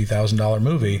 $750,000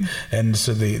 movie, and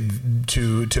so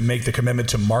to make the commitment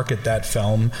to market that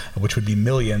film, which would be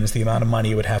millions, the amount of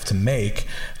money it would have to make,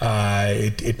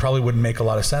 it probably wouldn't make a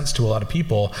lot of sense to a lot of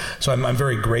people. So I'm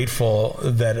very grateful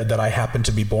that I happened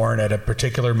to be born at a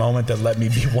particular moment that let me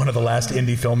be one of the last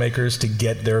indie filmmakers to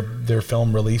get their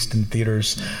film released in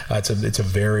theaters. It's a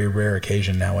very rare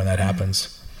occasion now when that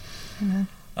happens.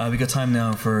 We got time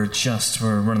now we're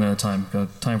running out of time. We've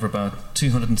got time for about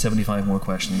 275 more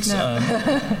questions. No.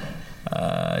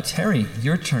 Terri,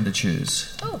 your turn to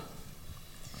choose. Oh.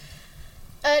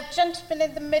 Gentleman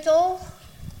in the middle.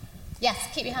 Yes,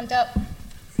 keep your hand up.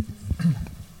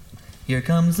 Here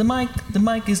comes the mic. The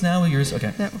mic is now yours.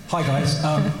 Okay. No. Hi, guys.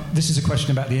 This is a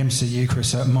question about the MCU,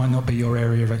 Chris. So it might not be your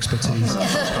area of expertise.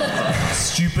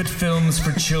 Stupid films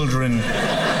for children.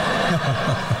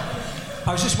 I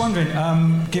was just wondering,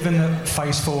 given that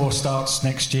Phase 4 starts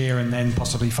next year and then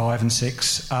possibly 5 and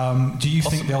 6, do you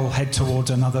think they'll head towards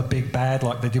another big bad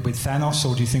like they did with Thanos,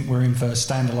 or do you think we're in for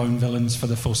standalone villains for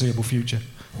the foreseeable future?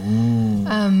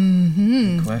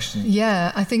 Good question.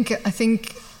 Yeah, I think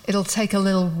it'll take a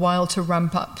little while to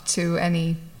ramp up to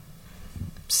any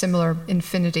similar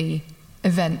Infinity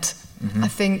event. I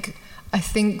think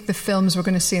the films we're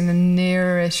going to see in the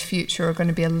nearish future are going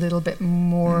to be a little bit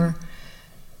more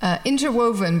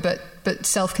interwoven, but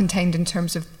self-contained in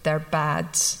terms of their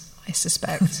bads, I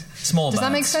suspect. Small Does bads.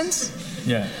 that make sense?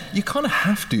 Yeah. You kind of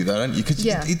have to, though, don't you? Because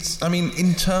it's,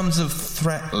 in terms of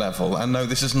threat level, and no,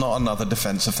 this is not another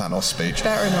defense of Thanos speech.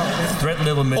 Better not. Threat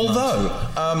level midnight.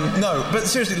 Although, no, but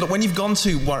seriously, look, when you've gone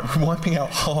to wiping out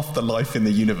half the life in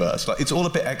the universe, it's all a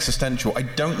bit existential. I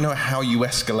don't know how you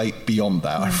escalate beyond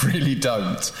that. I really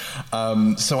don't.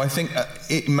 So I think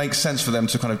it makes sense for them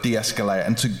to kind of de-escalate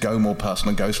and to go more personal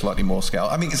and go slightly more scale.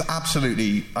 It's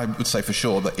absolutely, I would say for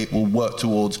sure, that it will work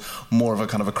towards more of a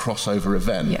kind of a crossover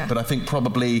event. Yeah. But I think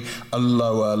probably a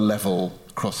lower level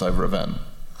crossover event.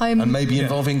 And maybe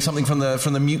involving something from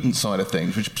the mutant side of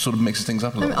things, which sort of mixes things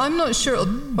up a little. I'm not sure.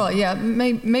 Well, yeah,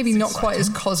 maybe not quite as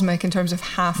cosmic in terms of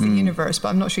half the universe, but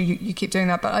I'm not sure you keep doing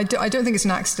that. But I don't think it's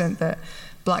an accident that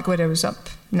Black Widow is up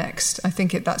next. I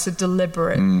think that's a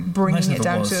deliberate bringing it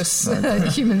down to a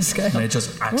human scale. They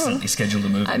just accidentally scheduled a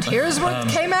movie. And here's what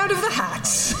came out of the hat.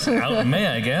 Out in May,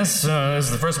 I guess. This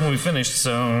is the first one we finished,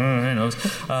 so who knows.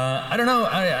 I don't know.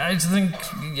 I think,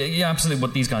 yeah, absolutely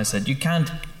what these guys said. You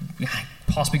can't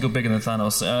possibly go bigger than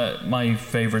Thanos. My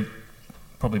favourite,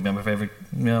 from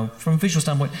a visual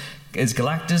standpoint, is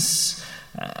Galactus.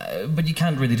 But you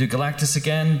can't really do Galactus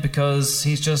again because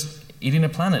he's just eating a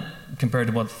planet compared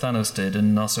to what Thanos did,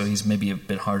 and also he's maybe a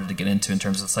bit harder to get into in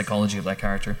terms of the psychology of that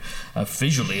character.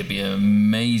 Visually, it'd be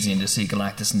amazing to see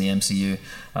Galactus in the MCU.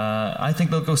 I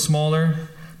think they'll go smaller,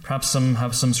 perhaps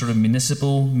have some sort of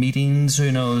municipal meetings,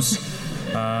 who knows.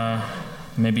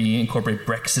 Maybe incorporate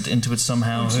Brexit into it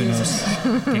somehow, who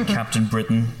knows. Get Captain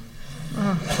Britain.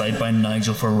 played by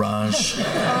Nigel Farage.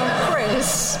 Oh,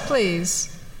 Chris,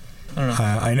 please. I don't know.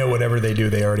 I know whatever they do,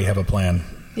 they already have a plan.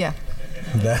 Yeah.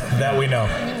 That we know.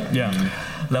 Yeah.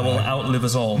 That will outlive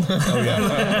us all. Oh,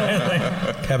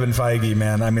 yeah. Kevin Feige,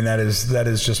 man. I mean, that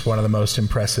is just one of the most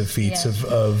impressive feats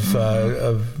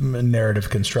of narrative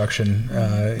construction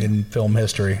in film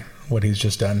history. What he's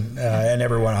just done, and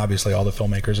everyone, obviously, all the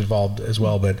filmmakers involved as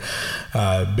well. But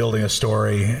building a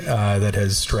story that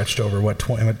has stretched over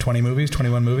 20 movies,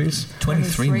 21 movies,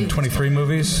 23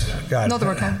 movies. God, not that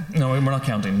we're counting. No, we're not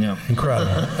counting. Yeah,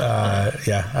 incredible.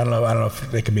 Yeah, I don't know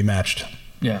if it can be matched.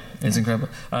 Yeah, it's incredible.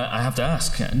 I have to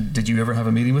ask: did you ever have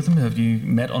a meeting with him? Have you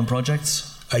met on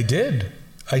projects? I did.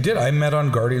 I met on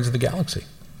Guardians of the Galaxy.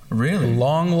 Really?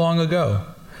 Long ago.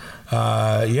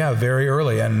 Yeah, very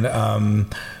early, and.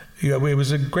 Yeah, it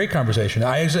was a great conversation.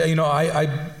 I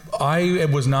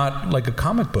was not like a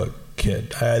comic book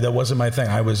kid. That wasn't my thing.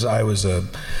 I was a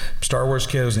Star Wars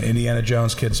kid. I was an Indiana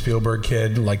Jones kid, Spielberg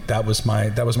kid. Like that was my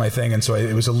thing. And so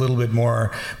it was a little bit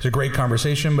more. It was a great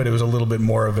conversation, but it was a little bit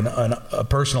more of a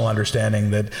personal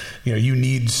understanding that you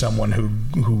need someone who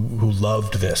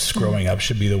loved this growing up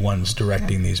should be the ones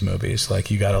directing these movies.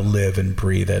 Like you got to live and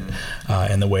breathe it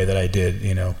in the way that I did.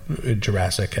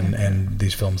 Jurassic and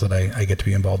these films that I get to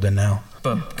be involved in now.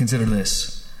 But consider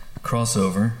this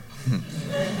crossover.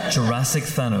 Jurassic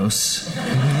Thanos.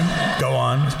 Go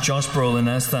on. Josh Brolin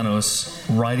as Thanos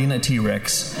riding a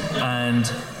T-Rex, and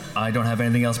I don't have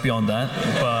anything else beyond that,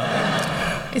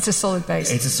 but it's a solid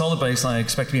base. It's a solid base. I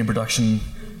expect to be in production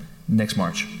next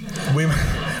March.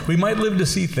 We might live to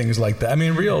see things like that.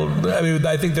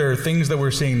 I think there are things that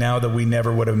we're seeing now that we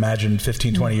never would have imagined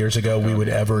 15, 20 years ago we would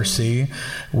ever see.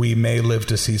 We may live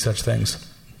to see such things.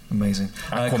 Amazing.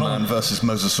 Aquaman versus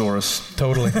Mosasaurus.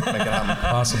 Totally. Make it happen.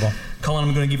 Possible. Colin,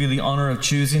 I'm going to give you the honour of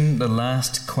choosing the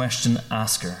last question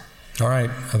asker. All right.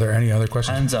 Are there any other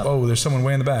questions? Hands up. Oh, there's someone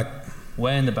way in the back.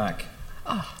 Way in the back.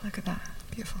 Oh, look at that.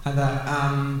 Beautiful. Hi there.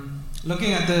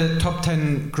 Looking at the top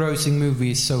 10 grossing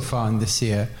movies so far in this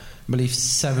year, I believe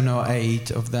 7 or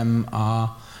 8 of them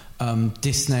are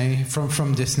Disney,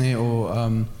 from Disney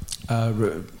or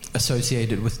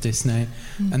associated with Disney.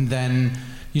 And then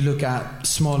you look at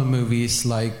smaller movies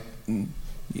like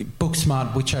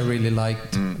Booksmart, which I really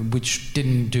liked, which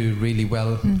didn't do really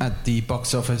well at the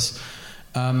box office.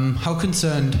 How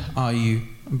concerned are you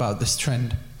about this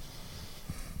trend?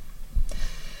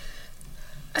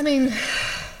 I mean,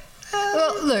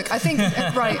 well, look, I think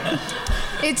right.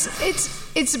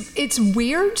 It's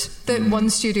weird that one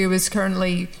studio is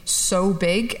currently so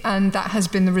big, and that has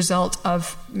been the result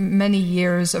of many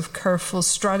years of careful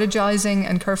strategizing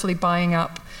and carefully buying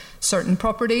up certain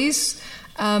properties.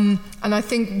 And I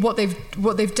think what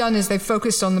they've done is they've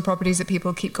focused on the properties that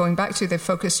people keep going back to. They've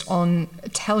focused on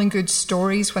telling good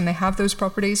stories when they have those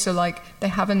properties. So, like, they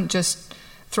haven't just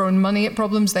thrown money at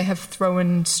problems. They have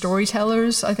thrown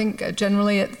storytellers, I think,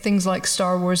 generally at things like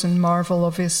Star Wars and Marvel,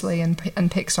 obviously, and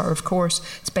Pixar, of course.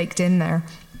 It's baked in there.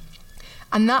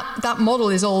 And that model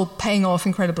is all paying off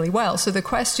incredibly well. So the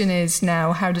question is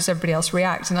now, how does everybody else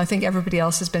react? And I think everybody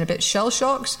else has been a bit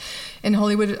shell-shocked in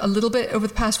Hollywood a little bit over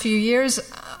the past few years.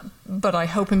 But I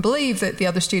hope and believe that the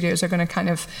other studios are going to kind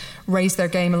of raise their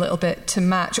game a little bit to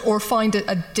match or find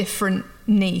a different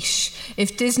niche.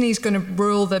 If Disney's going to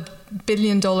rule the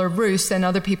billion-dollar roost, then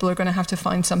other people are going to have to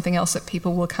find something else that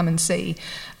people will come and see.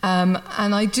 And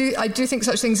I do think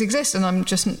such things exist, and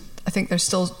I think they're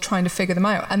still trying to figure them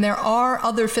out. And there are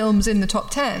other films in the top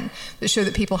 10 that show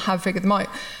that people have figured them out.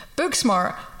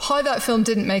 Booksmart, how that film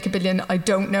didn't make $1 billion, I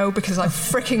don't know, because I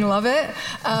freaking love it.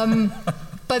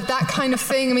 But that kind of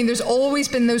thing, I mean, there's always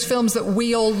been those films that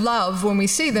we all love when we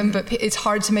see them, but it's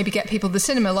hard to maybe get people to the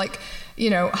cinema. Like,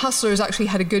 Hustlers actually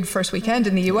had a good first weekend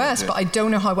in the US, but I don't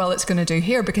know how well it's going to do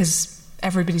here because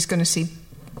everybody's going to see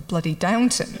bloody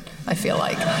Downton, I feel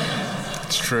like.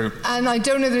 It's true. And I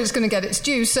don't know that it's going to get its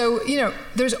due. So,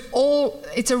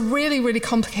 it's a really, really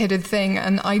complicated thing,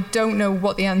 and I don't know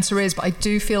what the answer is, but I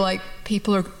do feel like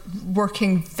people are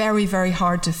working very, very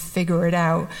hard to figure it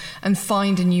out and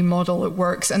find a new model that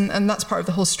works. And that's part of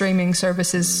the whole streaming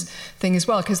services thing as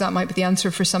well, because that might be the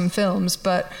answer for some films.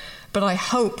 But I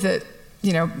hope that,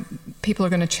 people are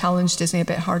going to challenge Disney a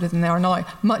bit harder than they are now.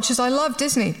 Much as I love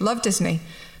Disney.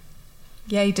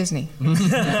 Yay, Disney.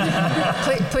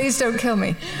 Please don't kill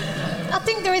me. I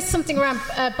think there is something around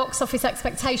box office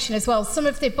expectation as well. Some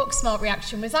of the Booksmart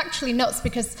reaction was actually nuts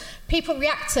because people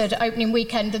reacted opening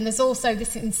weekend, and there's also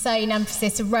this insane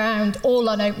emphasis around all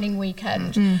on opening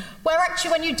weekend. Where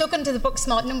actually, when you dug into the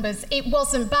Booksmart numbers, it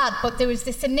wasn't bad, but there was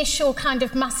this initial kind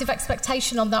of massive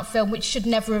expectation on that film which should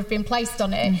never have been placed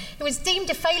on it. It was deemed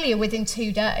a failure within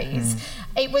 2 days.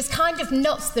 it was kind of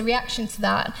nuts, the reaction to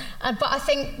that. But I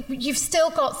think you've still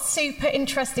got super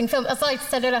interesting films. As I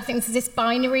said earlier, I think there's this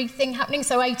binary thing happening.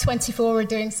 So A24 are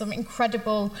doing some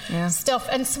incredible stuff,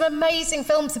 and some amazing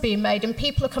films are being made, and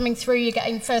people are coming through. You're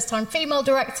getting first-time female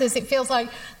directors. It feels like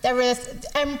there are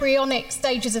embryonic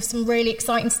stages of some really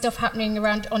exciting stuff happening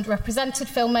around underrepresented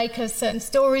filmmakers, certain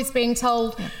stories being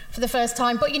told for the first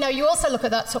time. But, you know, you also look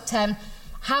at that top 10.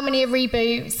 How many are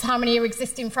reboots? How many are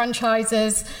existing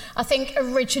franchises? I think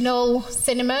original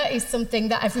cinema is something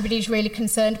that everybody's really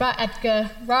concerned about.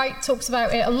 Edgar Wright talks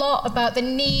about it a lot, about the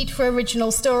need for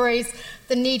original stories,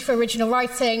 the need for original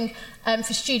writing,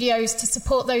 for studios to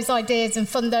support those ideas and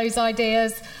fund those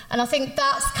ideas. And I think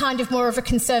that's kind of more of a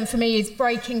concern for me, is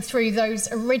breaking through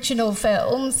those original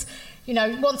films. You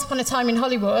know, Once Upon a Time in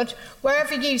Hollywood,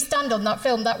 wherever you stand on that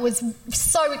film, that was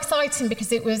so exciting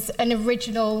because it was an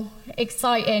original,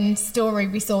 exciting story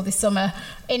we saw this summer,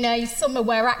 in a summer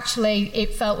where actually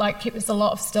it felt like it was a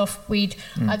lot of stuff we'd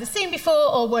either seen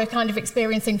before or were kind of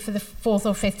experiencing for the fourth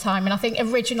or fifth time. And I think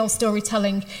original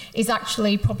storytelling is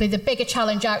actually probably the bigger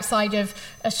challenge outside of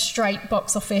a straight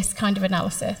box office kind of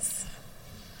analysis.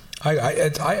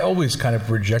 I always kind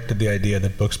of rejected the idea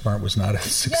that Booksmart was not a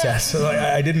success.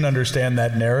 Yeah. I didn't understand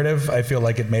that narrative. I feel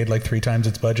like it made like 3 times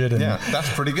its budget. And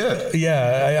that's pretty good.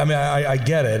 Yeah, I mean, I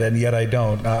get it, and yet I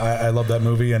don't. I love that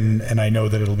movie, and I know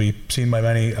that it'll be seen by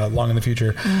many long in the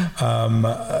future.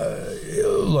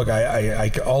 Look, I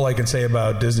all I can say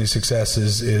about Disney's success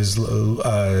is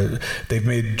they've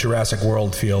made Jurassic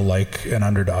World feel like an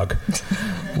underdog,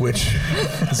 which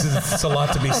is a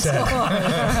lot to be said.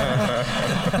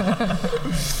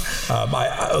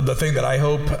 The thing that I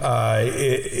hope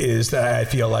is that I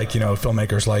feel like, you know,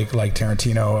 filmmakers like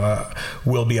Tarantino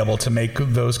will be able to make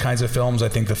those kinds of films. I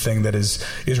think the thing that is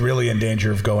really in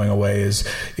danger of going away is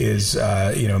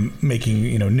you know, making,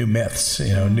 you know, new myths,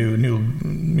 you know, new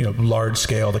you know, large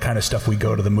scale, the kind of stuff we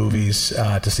go to the movies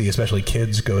to see, especially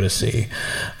kids go to see,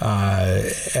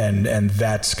 and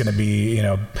that's going to be, you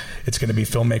know, it's going to be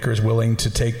filmmakers willing to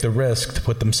take the risk to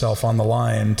put themselves on the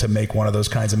line to make one of those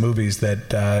kinds of movies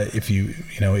that if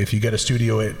you get a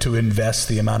studio to invest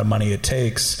the amount of money it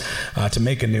takes to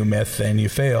make a new myth and you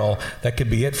fail, that could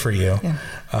be it for you.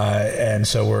 And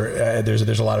so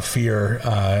there's a lot of fear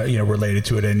you know, related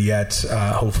to it, and yet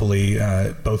hopefully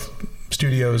both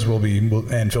studios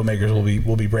and filmmakers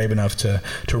will be brave enough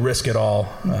to risk it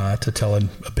all to tell a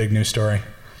big new story.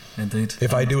 Indeed.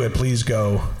 If I do it, please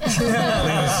go.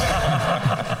 Please.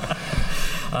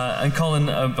 And Colin,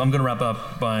 I'm going to wrap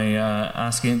up by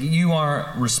asking, you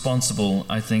are responsible,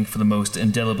 I think, for the most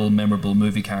indelible, memorable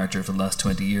movie character for the last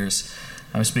 20 years.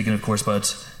 I'm speaking, of course,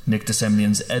 about Nick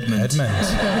DeSemnian's Edmund.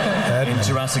 In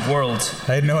Jurassic World.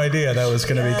 I had no idea that was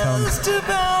going to become... Just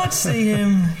about see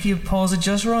him, if you pause it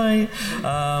just right.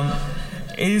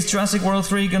 Is Jurassic World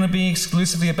 3 going to be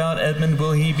exclusively about Edmund?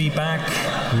 Will he be back?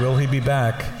 Will he be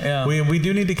back? Yeah. We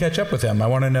do need to catch up with him. I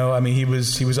want to know. I mean, he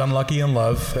was unlucky in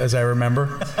love, as I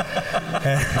remember.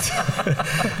 And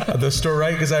the story,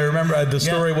 right? Because I remember the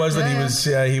story was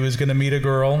that he was going to meet a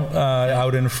girl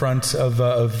out in front of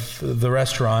the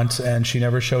restaurant, and she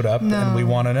never showed up. No. And we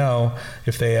want to know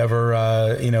if they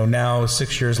ever, you know, now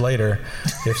 6 years later,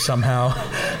 if somehow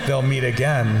they'll meet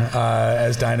again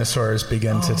as dinosaurs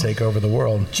begin to take over the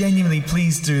world. Genuinely,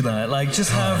 please do that. Like,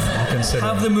 just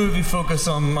have the movie focus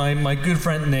on my good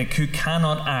friend Nick, who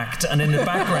cannot act, and in the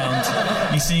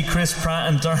background you see Chris Pratt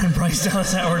and Darren Bryce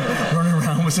Dallas Howard running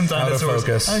around with some dinosaurs. Out of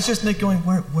focus. And it's just Nick going,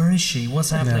 where is she? What's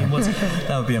happening?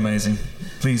 That would be amazing.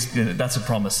 Please, that's a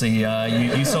promise. See,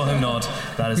 you saw him nod.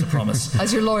 That is a promise.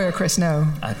 As your lawyer, Chris, no.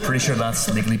 I'm pretty sure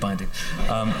that's legally binding.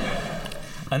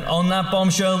 And on that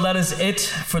bombshell, that is it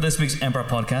for this week's Empire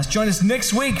Podcast. Join us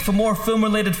next week for more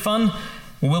film-related fun.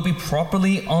 We'll be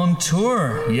properly on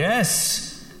tour. Yes.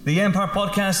 The Empire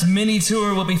Podcast mini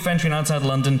tour will be venturing outside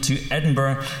London to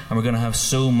Edinburgh, and we're going to have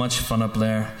so much fun up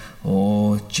there.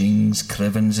 Oh, Jings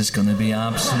Crivens is going to be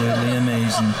absolutely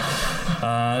amazing.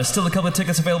 Still a couple of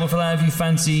tickets available for that. If you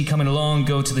fancy coming along,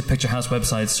 go to the Picture House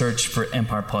website, search for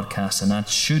Empire Podcast, and that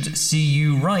should see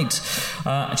you right.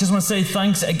 I just want to say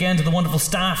thanks again to the wonderful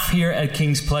staff here at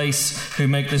King's Place who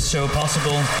make this show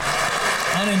possible.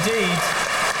 And indeed...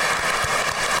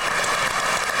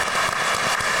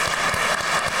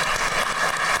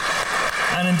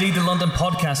 And indeed, the London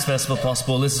Podcast Festival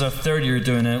possible. This is our 3rd year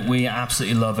doing it. We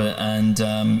absolutely love it, and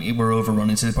we're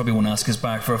overrunning, so they probably won't ask us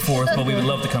back for a 4th, but we would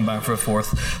love to come back for a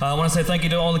 4th. I want to say thank you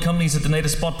to all the companies that donated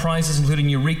spot prizes, including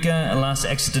Eureka and Last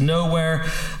Exit to Nowhere.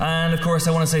 And, of course,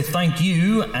 I want to say thank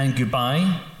you and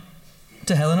goodbye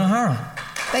to Helen O'Hara.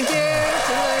 Thank you.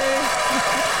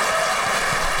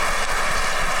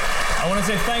 I want to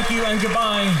say thank you and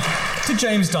goodbye to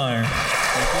James Dyer.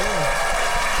 Thank you.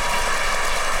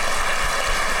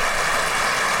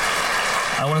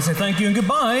 I want to say thank you and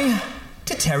goodbye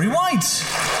to Terri White.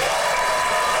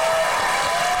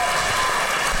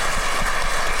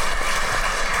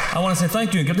 I want to say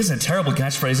thank you and goodbye. This is a terrible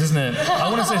catchphrase, isn't it? I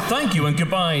want to say thank you and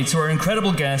goodbye to our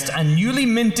incredible guest and newly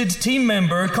minted team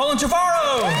member, Colin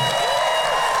Trevorrow.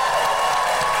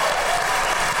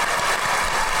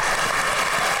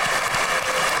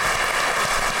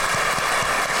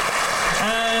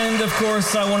 And of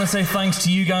course, I want to say thanks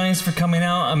to you guys for coming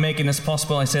out and making this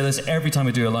possible. I say this every time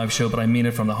I do a live show, but I mean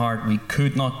it from the heart. We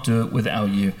could not do it without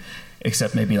you,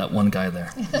 except maybe that one guy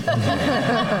there.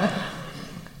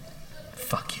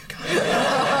 Fuck you guys.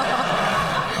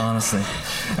 Honestly.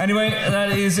 Anyway,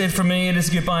 that is it for me. It is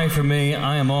goodbye for me.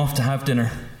 I am off to have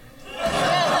dinner.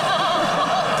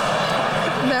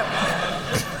 No.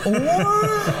 Or?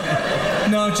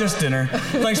 No, just dinner.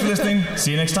 Thanks for listening.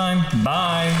 See you next time.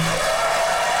 Bye.